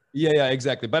 Yeah,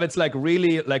 exactly. But it's like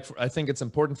really like, I think it's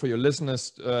important for your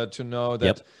listeners to know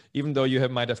that even though you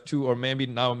might have two, or maybe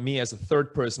now me as a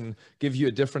third person give you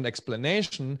a different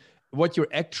explanation, what you're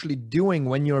actually doing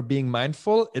when you're being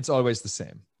mindful, it's always the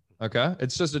same. Okay.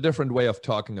 It's just a different way of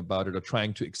talking about it or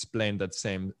trying to explain that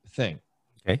same thing.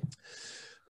 Okay.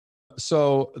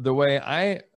 So the way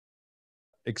I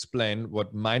explain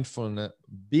what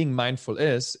being mindful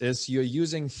is you're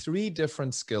using three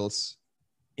different skills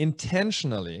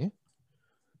intentionally,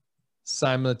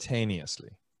 simultaneously.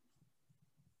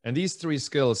 And these three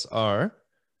skills are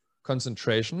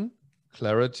concentration,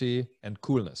 clarity, and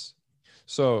coolness.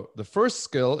 So the first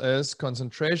skill is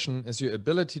concentration, is your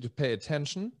ability to pay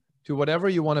attention to whatever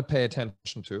you want to pay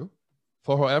attention to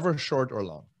for however short or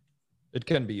long. It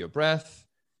can be your breath.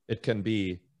 It can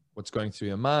be what's going through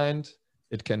your mind.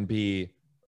 It can be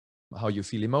how you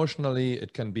feel emotionally.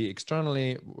 It can be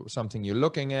externally, something you're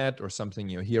looking at or something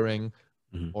you're hearing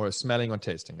or smelling or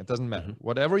tasting. It doesn't matter.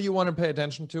 Whatever you want to pay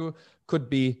attention to could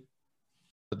be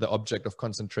the object of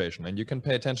concentration. And you can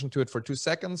pay attention to it for 2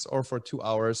 seconds or for 2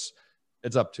 hours.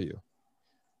 It's up to you.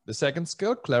 The second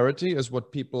skill, clarity, is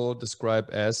what people describe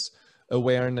as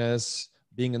awareness,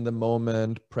 being in the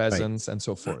moment, presence, and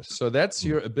so forth. So that's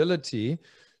your ability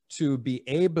to be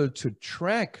able to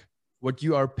track what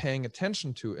you are paying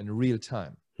attention to in real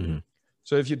time.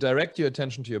 So if you direct your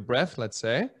attention to your breath, let's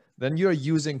say, then you're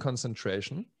using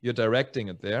concentration, you're directing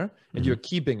it there, and you're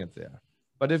keeping it there.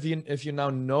 But if you now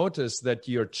notice that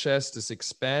your chest is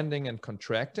expanding and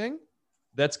contracting,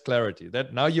 that's clarity.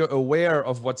 That now you're aware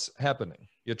of what's happening.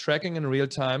 You're tracking in real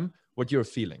time what you're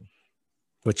feeling.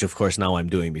 Which, of course, now I'm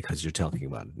doing because you're talking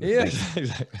about it. Yeah,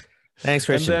 exactly. Thanks,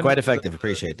 Christian. Quite effective.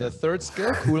 Appreciate that. The third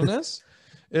skill, coolness,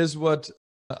 is what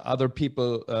other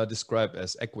people describe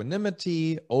as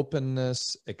equanimity,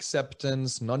 openness,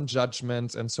 acceptance,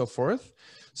 non-judgment, and so forth.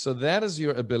 So that is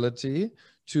your ability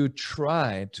to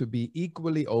try to be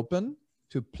equally open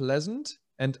to pleasant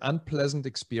and unpleasant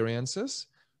experiences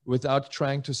without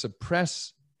trying to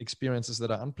suppress experiences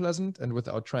that are unpleasant and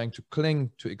without trying to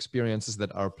cling to experiences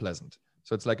that are pleasant.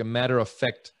 So it's like a matter of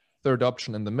fact, third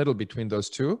option in the middle between those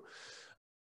two.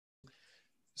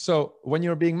 So when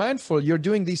you're being mindful, you're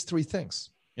doing these three things.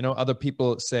 Other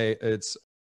people say it's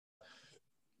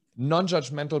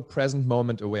non-judgmental present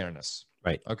moment awareness.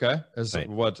 Right. Okay. Is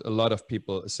what a lot of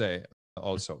people say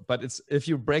also. But if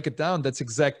you break it down, that's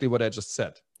exactly what I just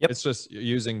said. Yep. It's just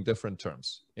using different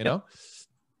terms, you know?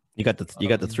 You got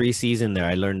the 3 C's in there.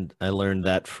 I learned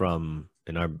that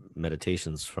in our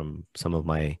meditations from some of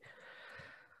my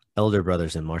elder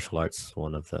brothers in martial arts.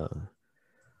 One of the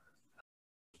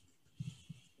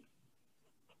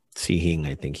Si Hing,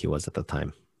 I think he was at the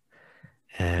time.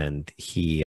 And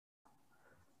he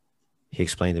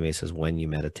explained to me, he says, when you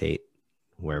meditate,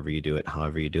 wherever you do it,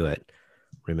 however you do it,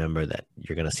 remember that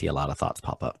you're going to see a lot of thoughts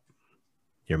pop up.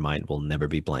 Your mind will never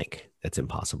be blank. It's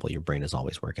impossible. Your brain is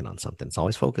always working on something. It's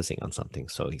always focusing on something.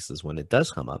 So he says, when it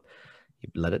does come up, you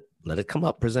let it come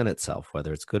up, present itself,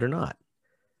 whether it's good or not.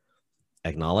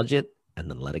 Acknowledge it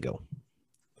and then let it go.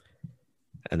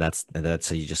 And that's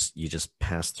so you just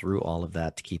pass through all of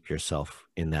that to keep yourself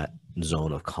in that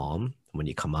zone of calm. When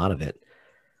you come out of it,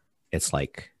 it's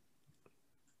like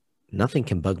nothing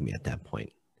can bug me at that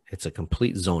point. It's a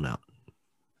complete zone out.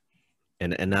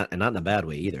 And not in a bad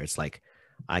way either. It's like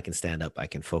I can stand up, I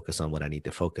can focus on what I need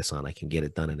to focus on, I can get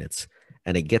it done,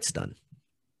 and it gets done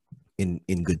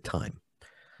in good time.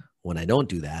 When I don't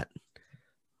do that,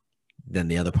 then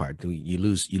the other part, you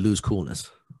lose coolness,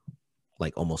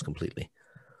 like almost completely.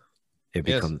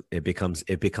 It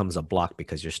becomes a block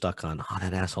because you're stuck on, oh,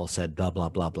 that asshole said blah blah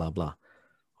blah blah blah,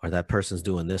 or that person's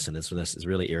doing this and this is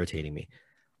really irritating me.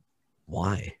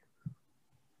 Why?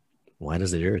 Why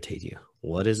does it irritate you?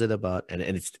 What is it about? And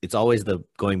it's always the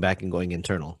going back and going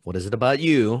internal. What is it about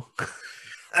you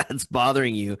that's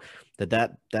bothering you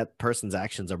that person's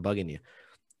actions are bugging you?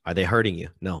 Are they hurting you?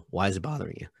 No. Why is it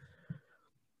bothering you?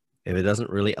 If it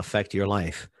doesn't really affect your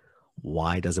life,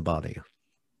 why does it bother you?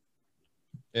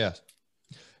 Yes.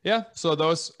 Yeah. So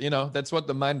those, that's what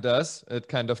the mind does. It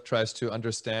kind of tries to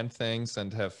understand things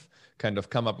and have kind of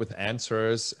come up with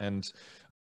answers, and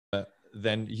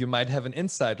then you might have an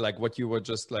insight like what you were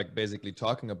just like basically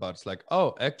talking about. It's like,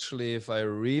 oh, actually, if I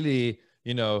really,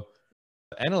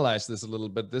 analyze this a little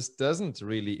bit, this doesn't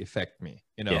really affect me,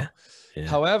 Yeah.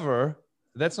 However,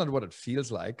 that's not what it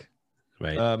feels like.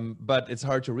 Right. But it's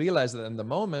hard to realize that in the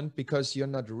moment because you're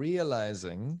not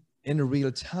realizing in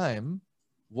real time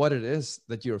what it is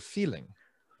that you're feeling.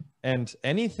 And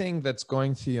anything that's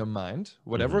going through your mind,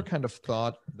 whatever kind of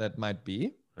thought that might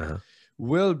be,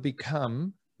 will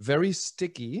become very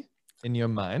sticky in your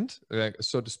mind,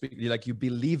 so to speak, like you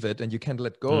believe it and you can't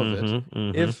let go of it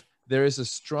if there is a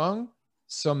strong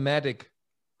somatic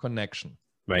connection.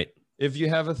 Right. If you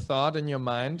have a thought in your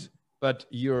mind, but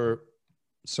you're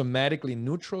somatically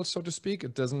neutral, so to speak,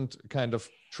 it doesn't kind of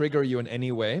trigger you in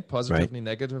any way, positively,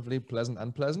 negatively, pleasant,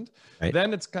 unpleasant,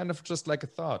 then it's kind of just like a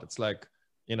thought. It's like,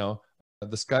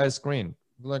 the sky is green.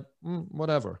 Like,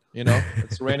 whatever,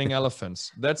 it's raining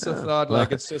elephants. That's a thought.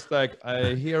 Like, it's just like,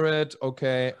 I hear it.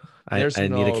 Okay. There's I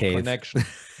no need a cave. connection.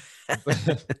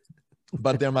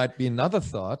 But there might be another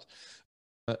thought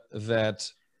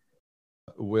that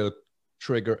will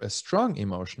trigger a strong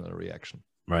emotional reaction.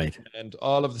 Right. And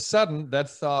all of a sudden, that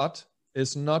thought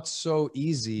is not so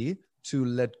easy to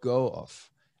let go of.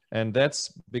 And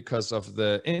that's because of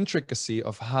the intricacy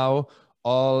of how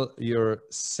all your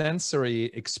sensory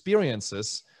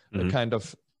experiences kind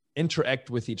of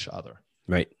interact with each other.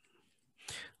 Right.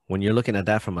 When you're looking at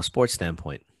that from a sports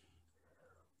standpoint,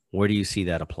 where do you see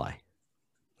that apply?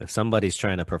 If somebody's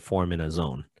trying to perform in a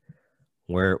zone,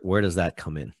 where does that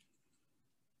come in?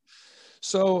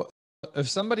 So if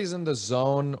somebody's in the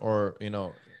zone or, in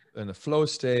a flow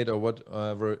state or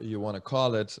whatever you want to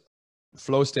call it,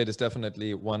 flow state is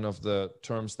definitely one of the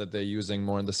terms that they're using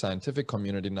more in the scientific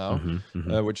community now,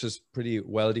 which is pretty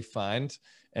well defined.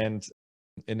 And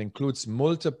it includes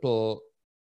multiple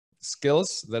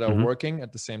skills that are working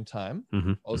at the same time.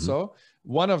 Also,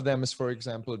 one of them is, for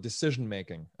example, decision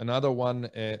making. Another one,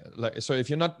 so if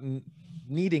you're not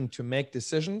needing to make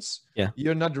decisions,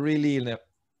 you're not really in a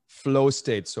flow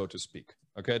state, so to speak.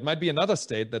 Okay, it might be another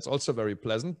state that's also very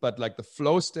pleasant, but like the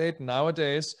flow state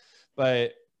nowadays by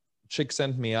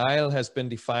Csikszentmihalyi has been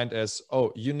defined as,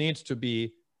 you need to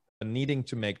be needing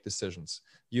to make decisions.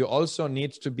 You also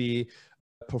need to be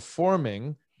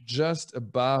performing just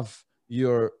above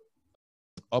your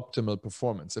optimal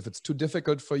performance. If it's too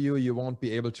difficult for you, you won't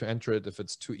be able to enter it. If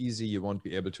it's too easy, you won't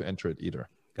be able to enter it either.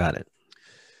 Got it.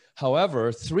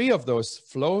 However, 3 of those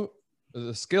flow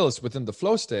skills within the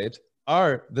flow state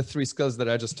are the 3 skills that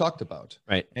I just talked about.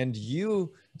 Right. And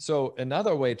so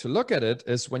another way to look at it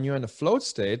is when you're in a flow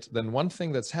state, then one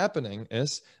thing that's happening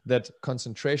is that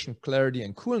concentration, clarity,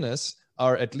 and coolness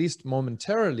are at least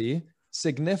momentarily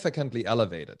significantly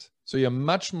elevated. So you're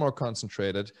much more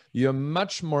concentrated, you're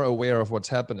much more aware of what's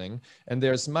happening, and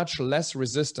there's much less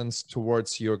resistance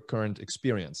towards your current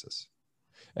experiences.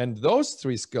 And those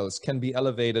 3 skills can be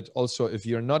elevated also if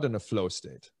you're not in a flow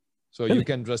state. So you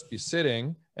can just be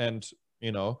sitting and,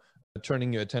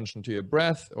 turning your attention to your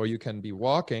breath, or you can be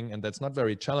walking, and that's not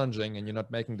very challenging and you're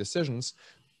not making decisions,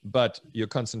 but your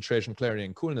concentration, clarity,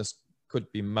 and coolness could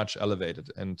be much elevated,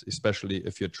 and especially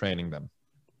if you're training them.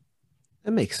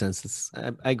 It makes sense.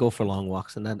 I go for long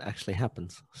walks and that actually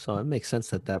happens. So it makes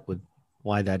sense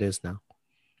why that is now.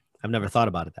 I've never thought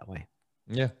about it that way.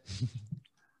 Yeah.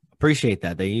 Appreciate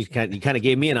that. You kind of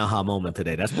gave me an aha moment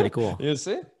today. That's pretty cool. You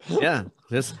see? Yeah,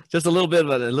 just a little bit,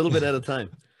 but a little bit at a time.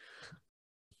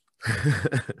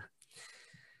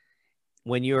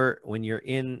 When you're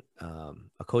in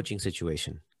a coaching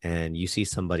situation and you see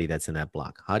somebody that's in that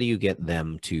block, how do you get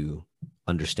them to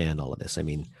understand all of this? I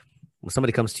mean, when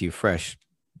somebody comes to you fresh,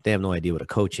 they have no idea what a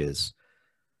coach is.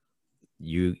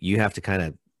 You have to kind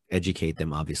of educate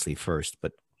them, obviously, first.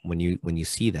 But when you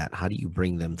see that, how do you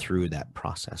bring them through that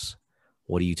process?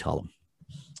 What do you tell them?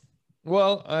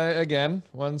 Well,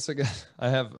 once again, I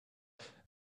have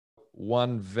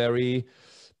one very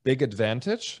big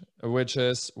advantage, which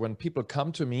is when people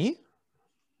come to me,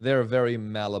 they're very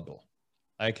malleable.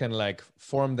 I can like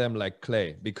form them like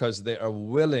clay because they are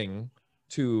willing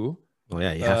to, you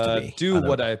have to be. Do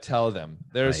what I tell them.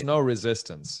 There's Right. no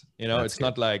resistance. That's it's good.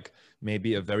 not like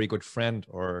maybe a very good friend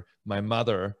or my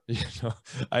mother,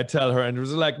 I tell her and it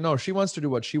was like, no, she wants to do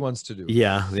what she wants to do.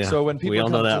 Yeah. So when We people all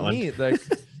know come that to one. me, like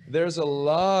there's a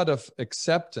lot of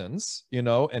acceptance,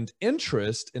 and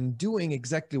interest in doing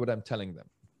exactly what I'm telling them.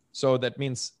 So that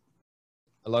means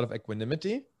a lot of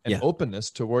equanimity and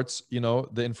openness towards,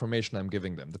 the information I'm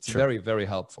giving them. That's very, very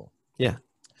helpful. Yeah.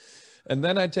 And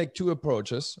then I take two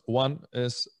approaches. One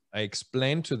is I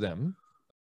explain to them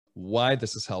why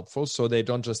this is helpful, so they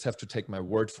don't just have to take my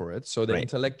word for it. So they Right.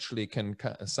 intellectually can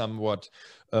somewhat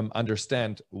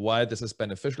understand why this is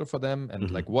beneficial for them and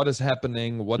Mhm. like what is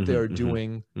happening, what they are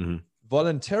doing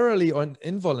voluntarily or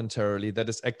involuntarily that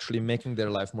is actually making their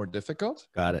life more difficult.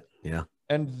 Got it. Yeah.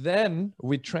 And then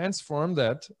we transform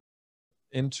that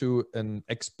into an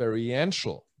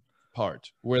experiential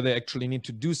part where they actually need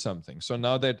to do something. So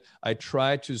now that I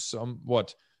try to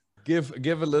somewhat give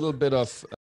a little bit of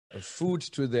food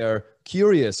to their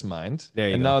curious mind, There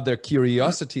you and go. now their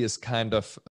curiosity is kind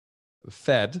of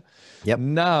fed. Yep.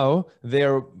 Now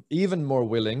they're even more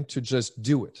willing to just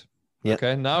do it. Yep.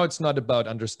 Okay. Now it's not about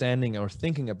understanding or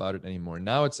thinking about it anymore.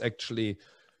 Now it's actually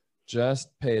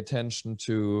just pay attention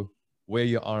to where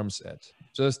your arm's at.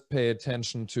 Just pay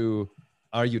attention to,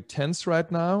 are you tense right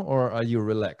now or are you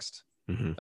relaxed?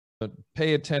 Mhm.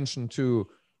 Pay attention to,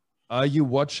 are you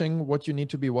watching what you need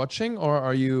to be watching,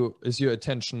 or is your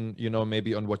attention,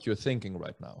 maybe on what you're thinking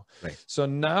right now? Right. So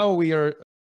now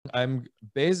I'm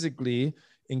basically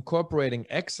incorporating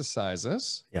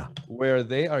exercises where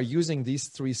they are using these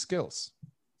three skills.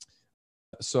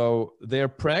 So they're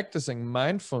practicing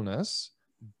mindfulness,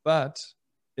 but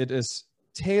it is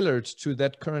tailored to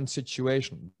that current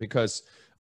situation, because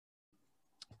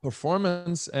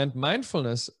performance and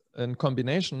mindfulness in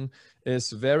combination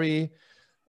is very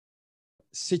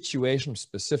situation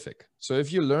specific. So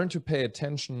if you learn to pay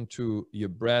attention to your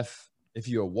breath, if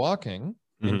you're walking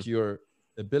and your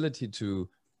ability to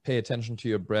pay attention to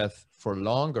your breath for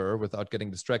longer without getting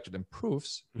distracted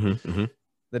improves,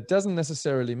 that doesn't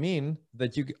necessarily mean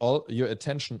that your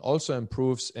attention also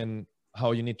improves in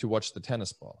how you need to watch the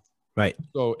tennis ball. Right.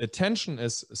 So attention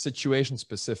is situation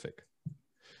specific.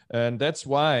 And that's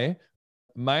why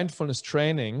mindfulness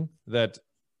training that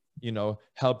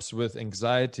helps with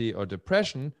anxiety or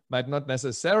depression might not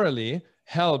necessarily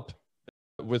help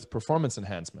with performance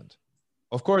enhancement.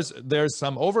 Of course, there's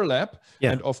some overlap.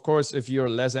 Yeah. And of course, if you're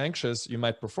less anxious, you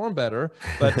might perform better,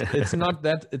 but it's not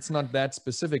that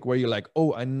specific where you're like,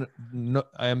 oh,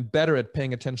 I am better at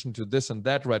paying attention to this and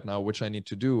that right now, which I need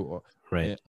to do.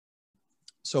 Right.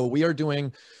 So we are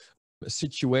doing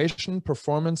situation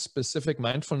performance specific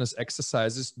mindfulness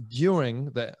exercises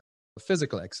during the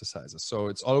physical exercises. So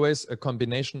it's always a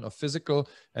combination of physical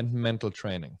and mental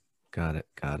training. Got it.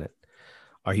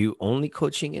 Are you only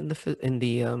coaching in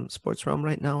the sports realm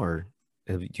right now, or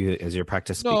has your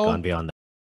practice gone beyond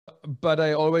that? But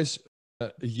I always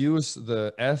use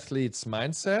the athlete's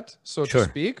mindset, so Sure. to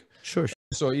speak. Sure.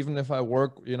 So even if I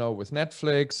work, with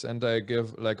Netflix and I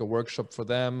give like a workshop for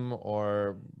them,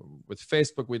 or with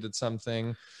Facebook we did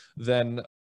something, then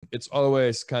it's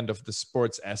always kind of the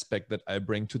sports aspect that I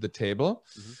bring to the table.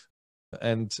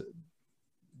 And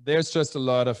there's just a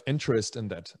lot of interest in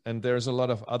that. And there's a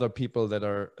lot of other people that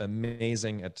are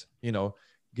amazing at,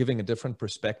 giving a different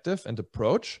perspective and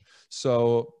approach.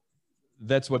 So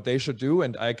that's what they should do.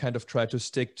 And I kind of try to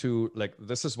stick to like,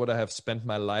 this is what I have spent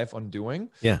my life on doing.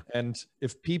 Yeah. And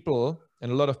if people,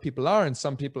 and a lot of people are, and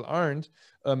some people aren't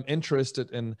interested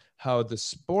in how the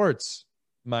sports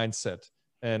mindset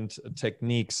and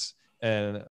techniques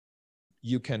and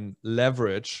you can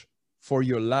leverage for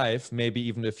your life, maybe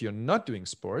even if you're not doing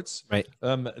sports, Right.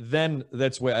 Then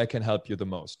that's where I can help you the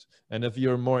most. And if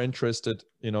you're more interested,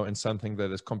 in something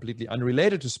that is completely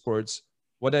unrelated to sports,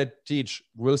 what I teach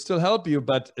will still help you,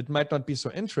 but it might not be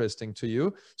so interesting to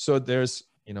you. So there's,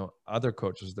 other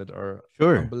coaches that are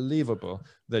unbelievable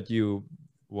that you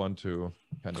want to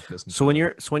kind of listen to. So when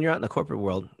you're out in the corporate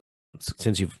world,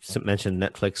 since you've mentioned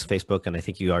Netflix, Facebook, and I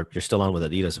think you're still on with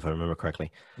Adidas, if I remember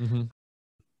correctly.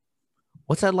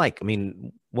 What's that like? I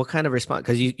mean, what kind of response?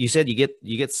 Because you said you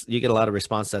get a lot of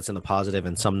response that's in the positive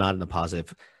and some not in the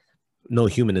positive. No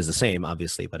human is the same,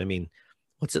 obviously, but I mean,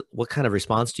 what kind of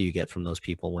response do you get from those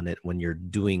people when you're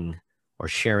doing or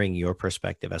sharing your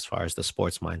perspective as far as the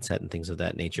sports mindset and things of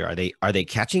that nature? Are they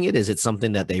catching it? Is it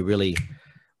something that they really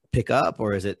pick up,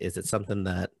 or is it something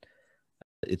that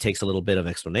it takes a little bit of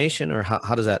explanation, or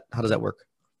how does that work?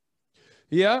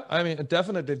 Yeah, I mean, it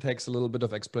definitely takes a little bit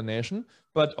of explanation,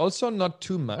 but also not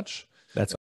too much.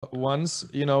 That's once,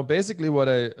 basically what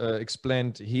I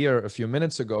explained here a few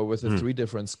minutes ago with the 3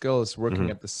 different skills working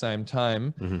at the same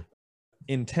time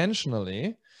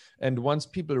intentionally. And once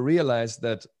people realize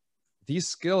that these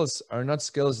skills are not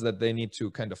skills that they need to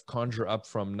kind of conjure up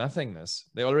from nothingness,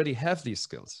 they already have these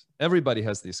skills. Everybody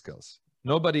has these skills.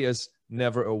 Nobody is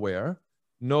never aware.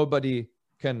 Nobody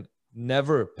can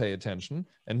never pay attention,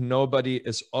 and nobody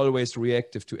is always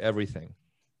reactive to everything.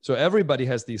 So everybody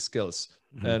has these skills,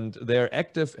 and they're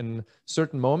active in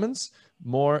certain moments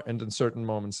more and in certain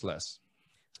moments less.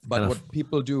 But what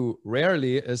people do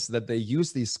rarely is that they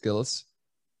use these skills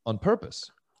on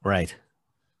purpose. Right.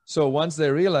 So once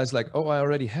they realize, like, oh, I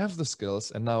already have the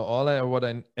skills, and now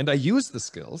I use the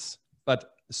skills,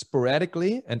 but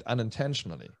sporadically and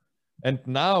unintentionally. And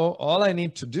now all I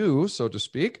need to do, so to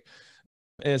speak,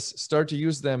 is start to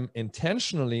use them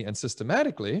intentionally and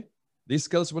systematically. These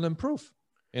skills will improve.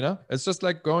 It's just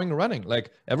like running.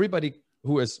 Like, everybody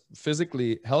who is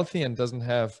physically healthy and doesn't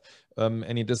have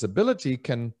any disability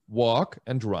can walk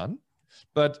and run.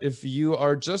 But if you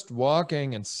are just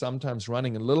walking and sometimes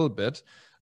running a little bit,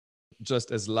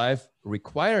 just as life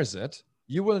requires it,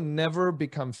 you will never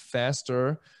become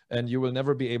faster, and you will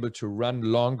never be able to run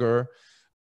longer.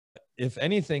 If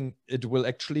anything, it will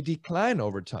actually decline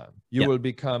over time. You will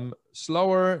become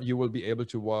slower. You will be able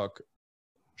to walk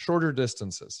shorter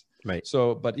distances. Right.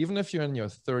 So, but even if you're in your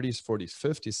 30s, 40s,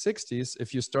 50s, 60s,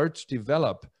 if you start to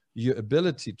develop your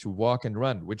ability to walk and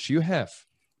run, which you have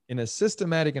in a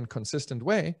systematic and consistent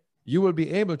way, you will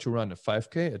be able to run a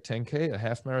 5K, a 10K, a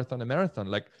half marathon, a marathon.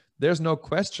 Like, there's no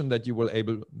question that you will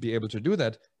be able to do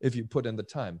that if you put in the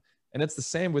time. And it's the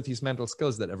same with these mental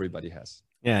skills that everybody has.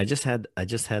 Yeah, I just had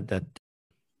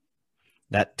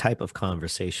that type of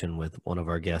conversation with one of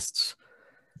our guests,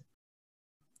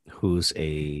 who's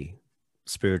a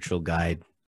spiritual guide,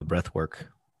 breathwork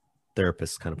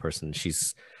therapist kind of person.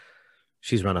 She's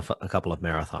run a couple of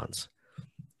marathons,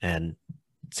 and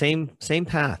same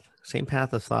path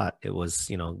of thought. It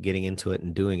was, getting into it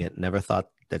and doing it. Never thought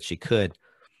that she could.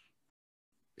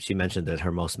 She mentioned that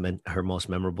her most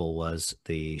memorable was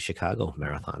the Chicago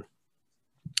Marathon.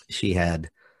 She had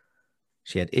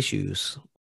issues.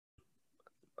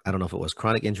 I don't know if it was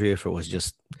chronic injury, or if it was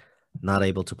just not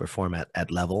able to perform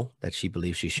at level that she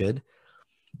believed she should.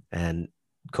 And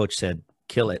coach said,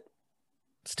 kill it.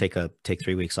 Let's take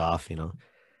 3 weeks off,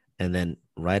 And then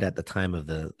right at the time of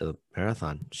the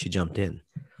marathon, she jumped in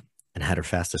and had her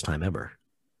fastest time ever.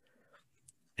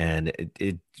 And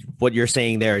what you're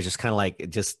saying there is just kind of like,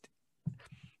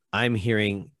 I'm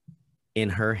hearing in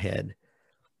her head,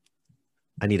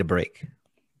 I need a break.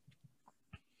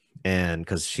 And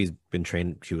because she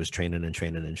was training.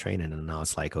 And now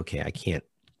it's like, okay, I can't,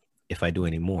 if I do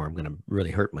any more, I'm going to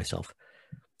really hurt myself.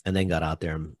 And then got out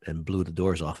there and blew the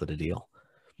doors off of the deal.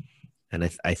 And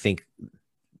I think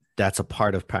that's a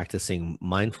part of practicing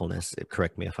mindfulness.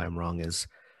 Correct me if I'm wrong, is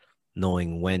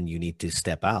knowing when you need to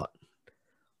step out.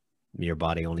 Your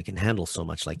body only can handle so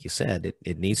much. Like you said,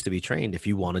 it needs to be trained if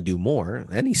you want to do more.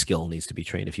 Any skill needs to be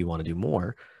trained if you want to do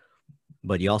more,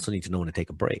 but you also need to know when to take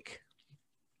a break.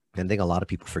 And I think a lot of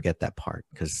people forget that part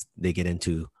because they get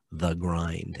into the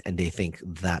grind and they think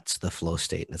that's the flow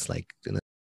state. And it's like,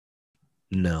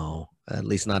 no, at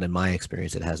least not in my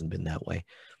experience. It hasn't been that way.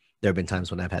 There have been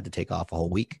times when I've had to take off a whole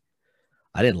week.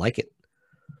 I didn't like it,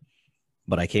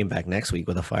 but I came back next week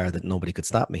with a fire that nobody could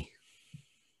stop me.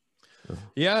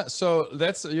 Yeah, so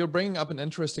you're bringing up an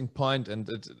interesting point, and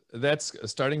that's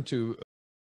starting to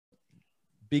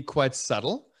be quite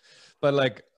subtle. But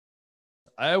like,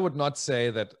 I would not say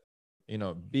that,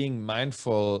 being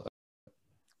mindful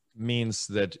means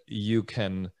that you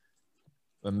can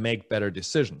make better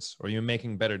decisions, or you're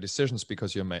making better decisions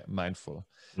because you're mindful.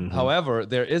 Mm-hmm. However,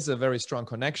 there is a very strong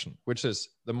connection, which is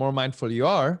the more mindful you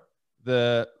are,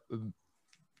 the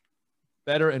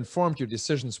better informed your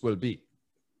decisions will be.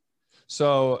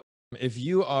 So if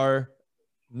you are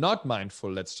not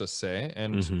mindful, let's just say,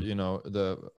 and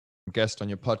the guest on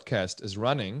your podcast is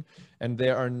running and they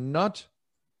are not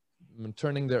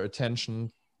turning their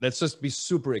attention, let's just be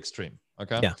super extreme.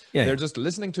 Okay. They're just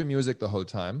listening to music the whole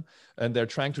time, and they're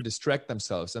trying to distract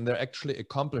themselves, and they're actually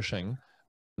accomplishing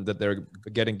that they're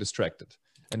getting distracted.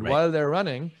 And while they're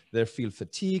running, they feel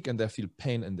fatigue and they feel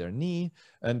pain in their knee,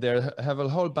 and they have a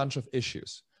whole bunch of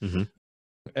issues. Mm-hmm.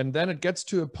 And then it gets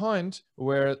to a point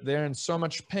where they're in so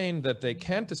much pain that they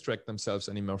can't distract themselves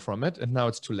anymore from it. And now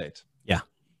it's too late. Yeah.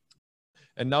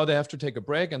 And now they have to take a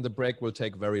break, and the break will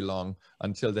take very long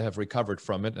until they have recovered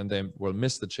from it, and they will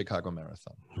miss the Chicago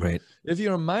Marathon. Right. If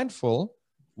you're mindful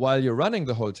while you're running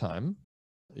the whole time,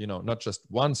 not just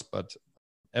once, but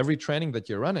every training that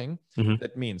you're running,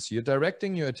 that means you're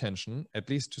directing your attention, at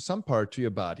least to some part, to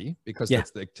your body, because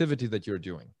that's the activity that you're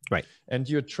doing. Right. And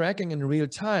you're tracking in real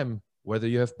time whether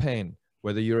you have pain,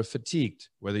 whether you're fatigued,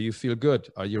 whether you feel good,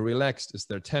 are you relaxed, is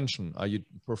there tension, are you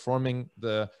performing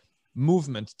the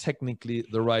movement technically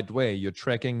the right way, you're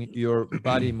tracking your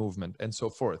body movement, and so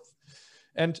forth.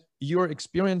 And you're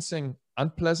experiencing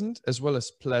unpleasant as well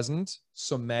as pleasant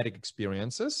somatic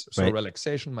experiences. So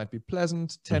relaxation might be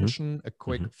pleasant, tension, a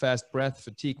quick, fast breath,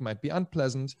 fatigue might be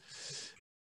unpleasant.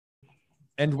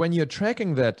 And when you're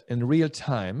tracking that in real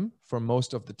time for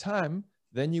most of the time,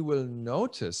 then you will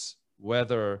notice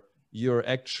whether you're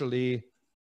actually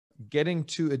getting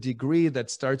to a degree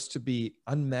that starts to be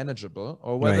unmanageable,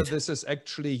 or whether this is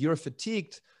actually you're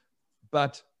fatigued,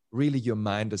 but really your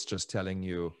mind is just telling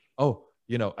you, oh,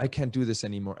 I can't do this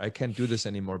anymore. I can't do this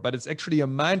anymore. But it's actually your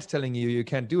mind telling you you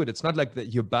can't do it. It's not like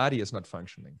that your body is not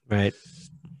functioning. Right.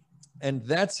 And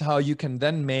that's how you can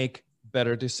then make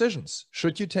better decisions.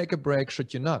 Should you take a break?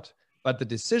 Should you not? But the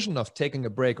decision of taking a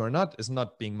break or not is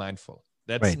not being mindful.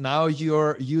 That's now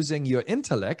you're using your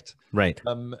intellect,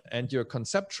 and your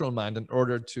conceptual mind in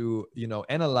order to,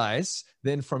 analyze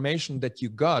the information that you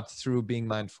got through being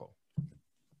mindful.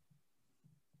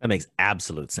 That makes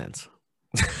absolute sense.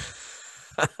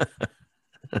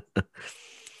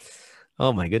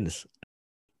 Oh my goodness.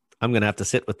 I'm going to have to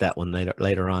sit with that one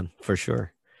later on for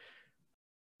sure.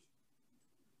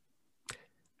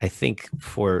 I think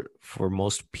for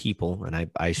most people, and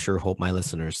I sure hope my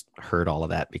listeners heard all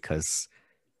of that, because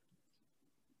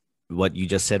what you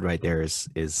just said right there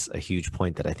is a huge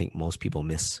point that I think most people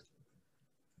miss.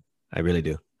 I really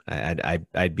do.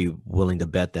 I'd be willing to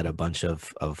bet that a bunch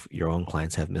of your own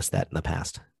clients have missed that in the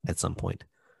past at some point.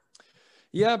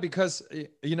 Yeah, because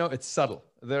it's subtle.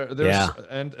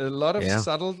 And a lot of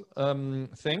subtle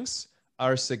things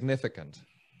are significant.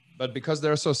 But because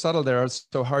they're so subtle, they're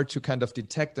so hard to kind of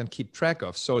detect and keep track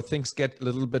of. So things get a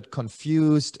little bit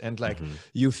confused, and like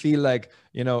you feel like,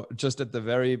 just at the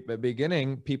very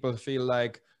beginning, people feel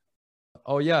like,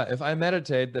 oh yeah, if I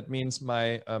meditate, that means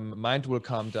my mind will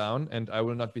calm down and I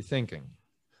will not be thinking.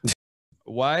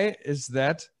 Why is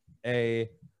that a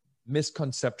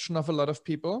misconception of a lot of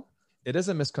people? It is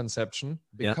a misconception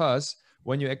because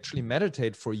when you actually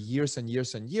meditate for years and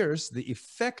years and years, the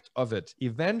effect of it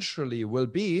eventually will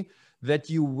be that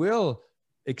you will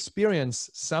experience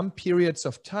some periods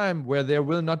of time where there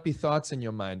will not be thoughts in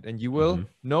your mind, and you will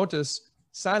notice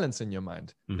silence in your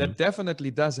mind. That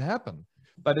definitely does happen,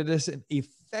 but it is an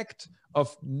effect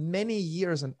of many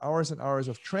years and hours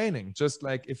of training. Just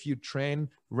like if you train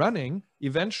running,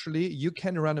 eventually you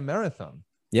can run a marathon.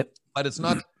 Yep. But it's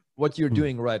not what you're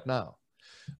doing right now.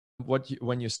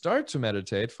 When you start to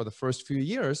meditate for the first few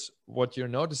years, what you're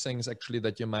noticing is actually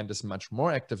that your mind is much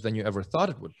more active than you ever thought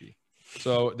it would be.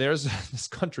 So there's this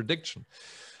contradiction.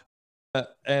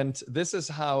 And this is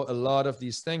how a lot of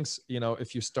these things,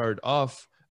 if you start off,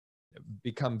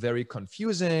 become very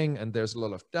confusing, and there's a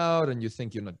lot of doubt, and you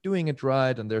think you're not doing it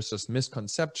right, and there's just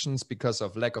misconceptions because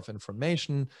of lack of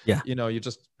information. You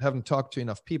just haven't talked to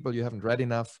enough people, you haven't read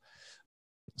enough.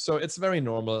 So it's very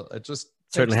normal. It just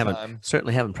certainly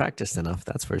haven't practiced enough.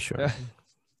 That's for sure.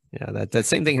 Yeah, that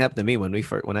same thing happened to me when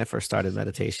I first started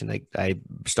meditation. I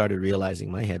started realizing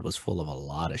my head was full of a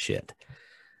lot of shit,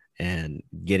 and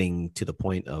getting to the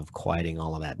point of quieting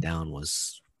all of that down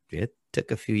it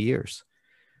took a few years.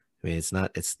 I mean,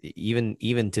 it's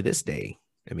even to this day.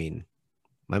 I mean,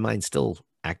 my mind's still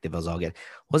active as all get.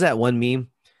 What was that one meme?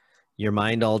 Your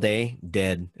mind all day,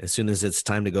 dead. As soon as it's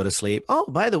time to go to sleep. Oh,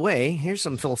 by the way, here's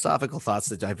some philosophical thoughts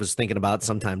that I was thinking about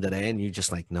sometime today. And you're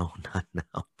just like, no, not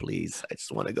now, please. I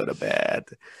just want to go to bed.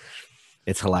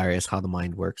 It's hilarious how the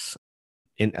mind works.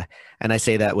 And I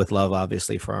say that with love,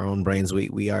 obviously, for our own brains.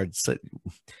 We're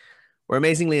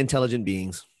amazingly intelligent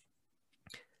beings.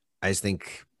 I just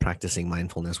think practicing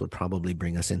mindfulness would probably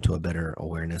bring us into a better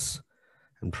awareness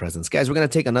and presence. Guys, we're going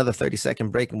to take another 30-second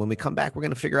break. And when we come back, we're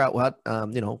going to figure out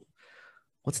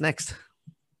what's next?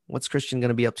 What's Christian going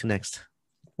to be up to next?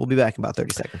 We'll be back in about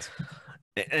 30 seconds.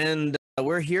 And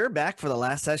we're here back for the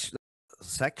last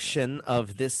section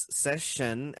of this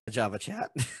session, Java Chat,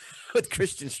 with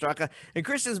Christian Straka. And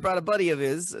Christian's brought a buddy of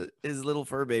his little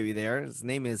fur baby there. His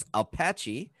name is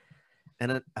Apache.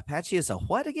 And an Apache is a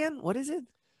what again? What is it?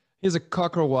 He's a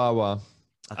Cocker Wawa.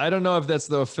 I don't know if that's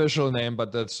the official name,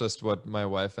 but that's just what my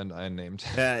wife and I named.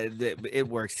 It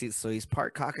works. He's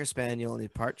part Cocker Spaniel and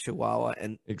he's part Chihuahua.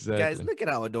 And Exactly. guys, look at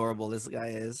how adorable this guy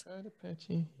is. Right,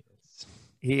 Apache. Yes.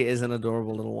 He is an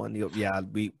adorable little one. Yeah,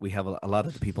 we have a lot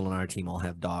of the people on our team all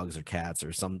have dogs or cats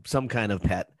or some kind of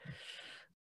pet,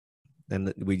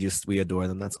 and we adore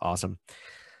them. That's awesome.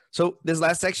 So this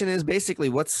last section is basically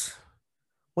what's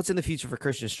in the future for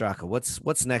Christian Straka.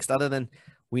 What's next other than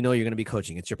we know you're going to be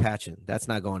coaching. It's your passion. That's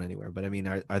not going anywhere. But I mean,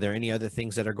 are there any other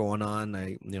things that are going on?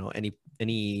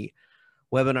 Any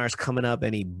webinars coming up?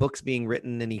 Any books being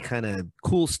written? Any kind of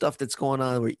cool stuff that's going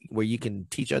on where you can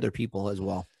teach other people as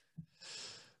well?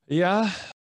 Yeah,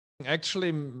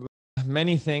 actually,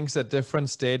 many things at different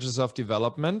stages of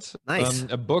development. Nice.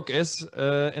 A book is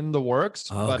in the works,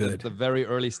 but good. at the very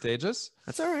early stages.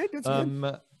 That's all right. That's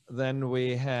good. Then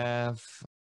we have,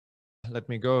 let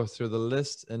me go through the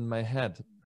list in my head.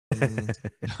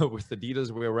 With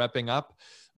Adidas, we're wrapping up,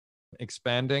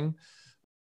 expanding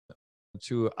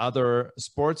to other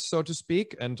sports, so to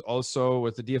speak. And also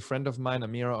with a dear friend of mine,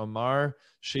 Amira Omar,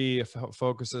 she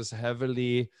focuses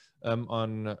heavily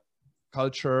on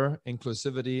culture,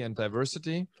 inclusivity, and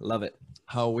diversity. Love it.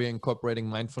 How we're incorporating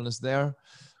mindfulness there.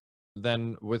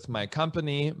 Then with my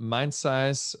company,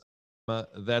 MindSize,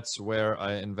 that's where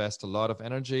I invest a lot of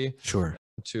energy. Sure.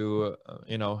 To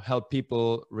help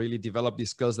people really develop these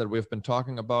skills that we've been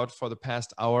talking about for the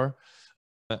past hour.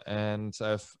 And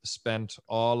I've spent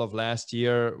all of last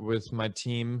year with my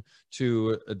team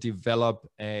to develop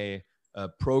a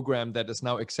program that is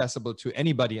now accessible to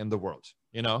anybody in the world.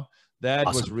 That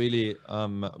Awesome. was really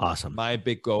Awesome. my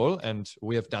big goal, and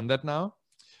we have done that now.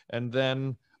 And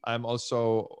then I'm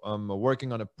also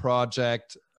working on a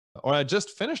project, or I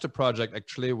just finished a project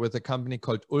actually with a company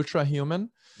called Ultra Human.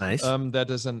 Nice. That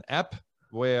is an app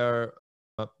where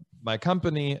my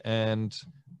company and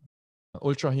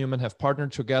Ultra Human have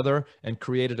partnered together and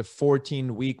created a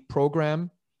 14-week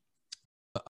program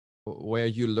where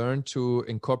you learn to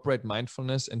incorporate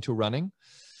mindfulness into running.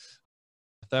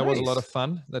 That was a lot of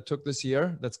fun. That took this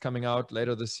year. That's coming out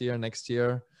later this year, next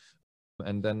year.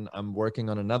 And then I'm working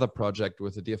on another project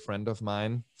with a dear friend of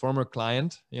mine, former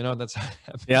client. That's how it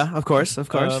happens. Yeah, of course.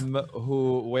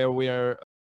 Where we are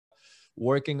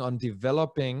working on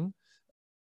developing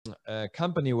a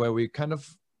company where we kind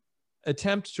of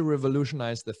attempt to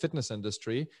revolutionize the fitness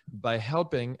industry by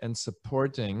helping and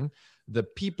supporting the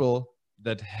people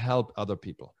that help other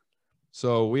people.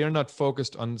 So we are not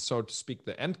focused on, so to speak,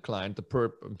 the end client,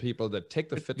 the people that take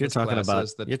the fitness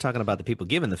classes. You're talking about the people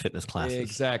giving the fitness classes.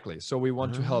 Exactly. So we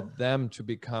want to help them to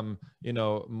become,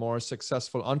 more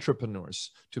successful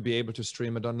entrepreneurs, to be able to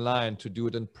stream it online, to do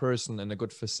it in person in a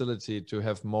good facility, to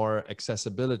have more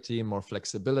accessibility, more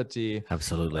flexibility.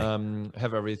 Absolutely.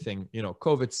 Have everything,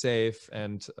 COVID safe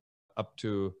and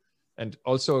and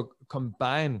also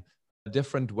combine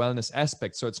different wellness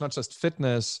aspects. So it's not just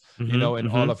fitness, in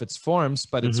all of its forms,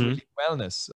 but it's really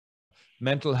wellness,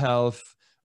 mental health,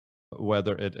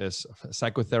 whether it is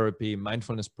psychotherapy,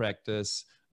 mindfulness practice,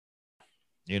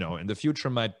 in the future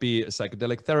might be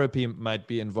psychedelic therapy might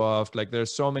be involved. Like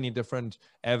there's so many different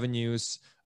avenues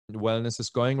wellness is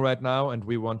going right now. And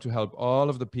we want to help all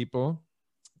of the people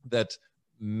that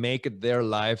make it their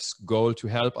life's goal to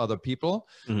help other people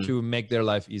to make their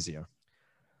life easier.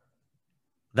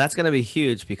 That's going to be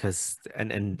huge because,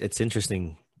 and it's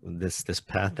interesting, this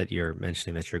path that you're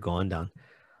mentioning that you're going down.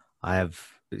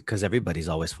 Because everybody's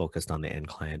always focused on the end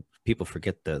client. People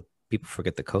forget the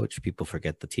coach, people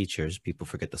forget the teachers, people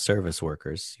forget the service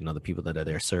workers, the people that are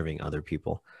there serving other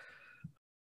people.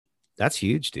 That's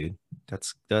huge, dude.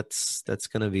 That's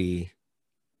going to be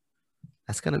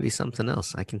something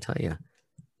else, I can tell you.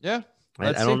 Yeah.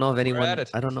 I don't know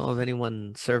of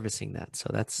anyone servicing that. So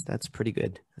that's pretty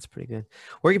good. That's pretty good.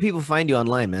 Where can people find you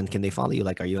online, man? Can they follow you?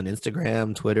 Like, are you on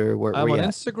Instagram, Twitter? Where I'm you on at?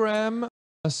 Instagram,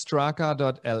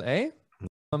 straka.la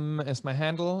is my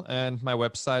handle, and my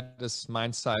website is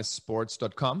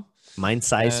mindsizesports.com.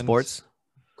 Mindsize Sports?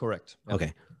 Correct.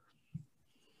 Yep.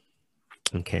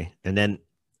 Okay. And then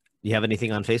you have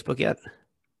anything on Facebook yet?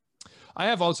 I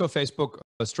have also Facebook,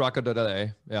 straka.la.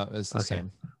 Yeah, it's the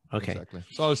same. Okay. Exactly.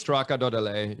 So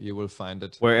Straka.la, you will find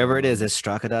it. Wherever it is, it's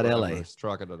Straka.la.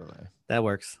 Straka.la. That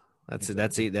works.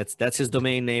 That's his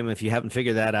domain name. If you haven't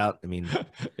figured that out, I mean,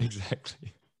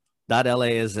 exactly. .la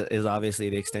is obviously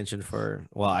the extension for,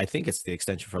 well, I think it's the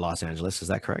extension for Los Angeles. Is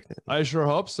that correct? I sure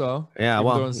hope so. Yeah.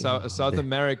 Even in South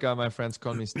America, my friends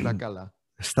call me Strakala.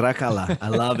 Strakala. I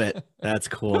love it. That's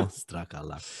cool.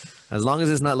 Strakala. As long as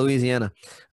it's not Louisiana.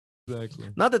 Exactly.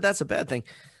 Not that that's a bad thing.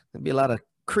 There'd be a lot of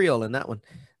Creole in that one.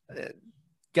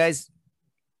 Guys,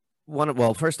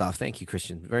 first off, thank you,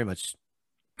 Christian, very much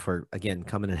for again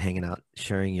coming and hanging out,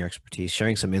 sharing your expertise,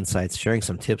 sharing some insights, sharing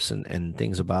some tips and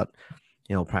things about,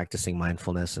 you know, practicing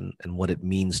mindfulness and what it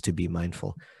means to be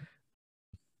mindful.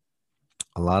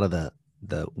 A lot of the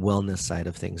wellness side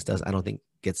of things I don't think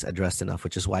gets addressed enough,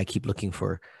 which is why I keep looking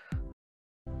for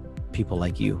people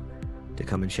like you to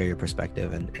come and share your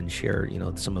perspective and share, you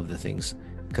know, some of the things.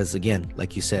 Because again,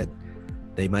 like you said,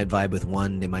 they might vibe with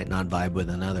one, they might not vibe with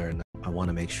another. And I want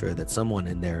to make sure that someone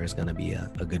in there is going to be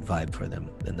a good vibe for them,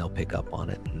 and they'll pick up on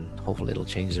it, and hopefully it'll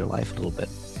change their life a little bit.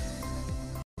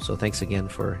 So thanks again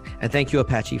and thank you,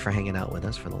 Apache, for hanging out with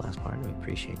us for the last part. We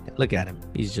appreciate that. Look at him.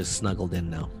 He's just snuggled in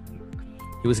now.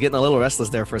 He was getting a little restless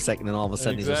there for a second, and all of a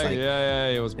sudden he's just like,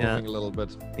 yeah, he was moving a little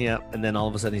bit. Yeah, and then all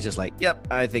of a sudden he's just like, yep,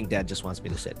 I think Dad just wants me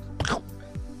to sit.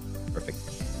 Perfect.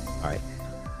 All right.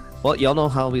 Well, y'all know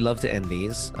how we love to end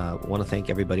these. I want to thank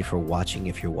everybody for watching.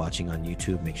 If you're watching on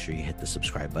YouTube, make sure you hit the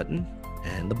subscribe button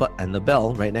and the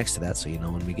bell right next to that, so you know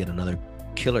when we get another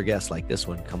killer guest like this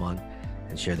one come on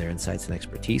and share their insights and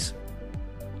expertise.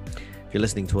 If you're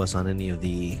listening to us on any of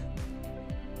the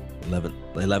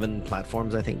 11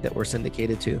 platforms, I think, that we're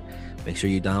syndicated to, make sure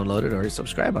you download it or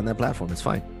subscribe on that platform. It's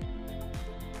fine.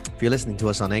 If you're listening to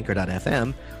us on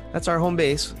Anchor.fm, that's our home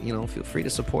base. You know, feel free to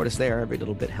support us there. Every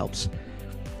little bit helps.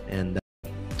 And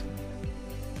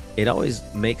it always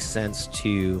makes sense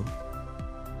to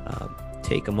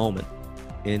take a moment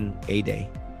in a day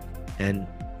and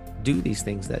do these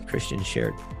things that Christian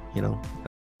shared. You know,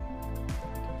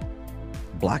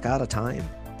 block out a time.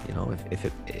 You know,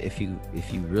 if you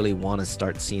really want to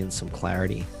start seeing some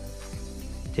clarity,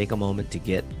 take a moment to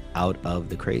get out of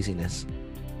the craziness.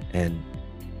 And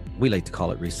we like to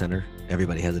call it recenter.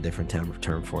 Everybody has a different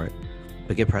term for it.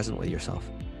 But get present with yourself.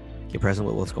 Get present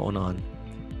with what's going on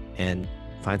and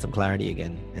find some clarity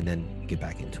again, and then get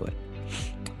back into it.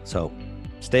 So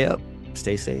stay up,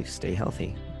 stay safe, stay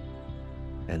healthy,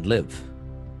 and live.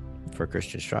 For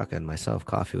Christian Straka and myself,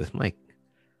 Coffee with Mike.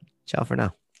 Ciao for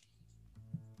now.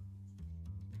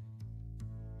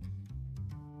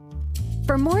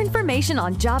 For more information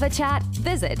on Java Chat,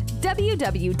 visit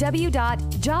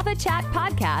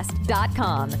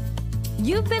www.javachatpodcast.com.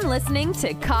 You've been listening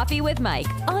to Coffee with Mike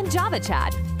on Java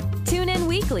Chat. Tune in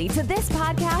weekly to this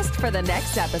podcast for the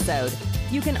next episode.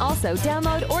 You can also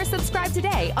download or subscribe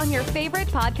today on your favorite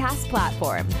podcast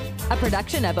platform. A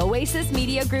production of Oasis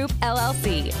Media Group,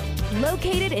 LLC.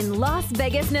 Located in Las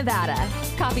Vegas, Nevada.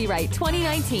 Copyright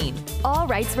 2019. All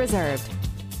rights reserved.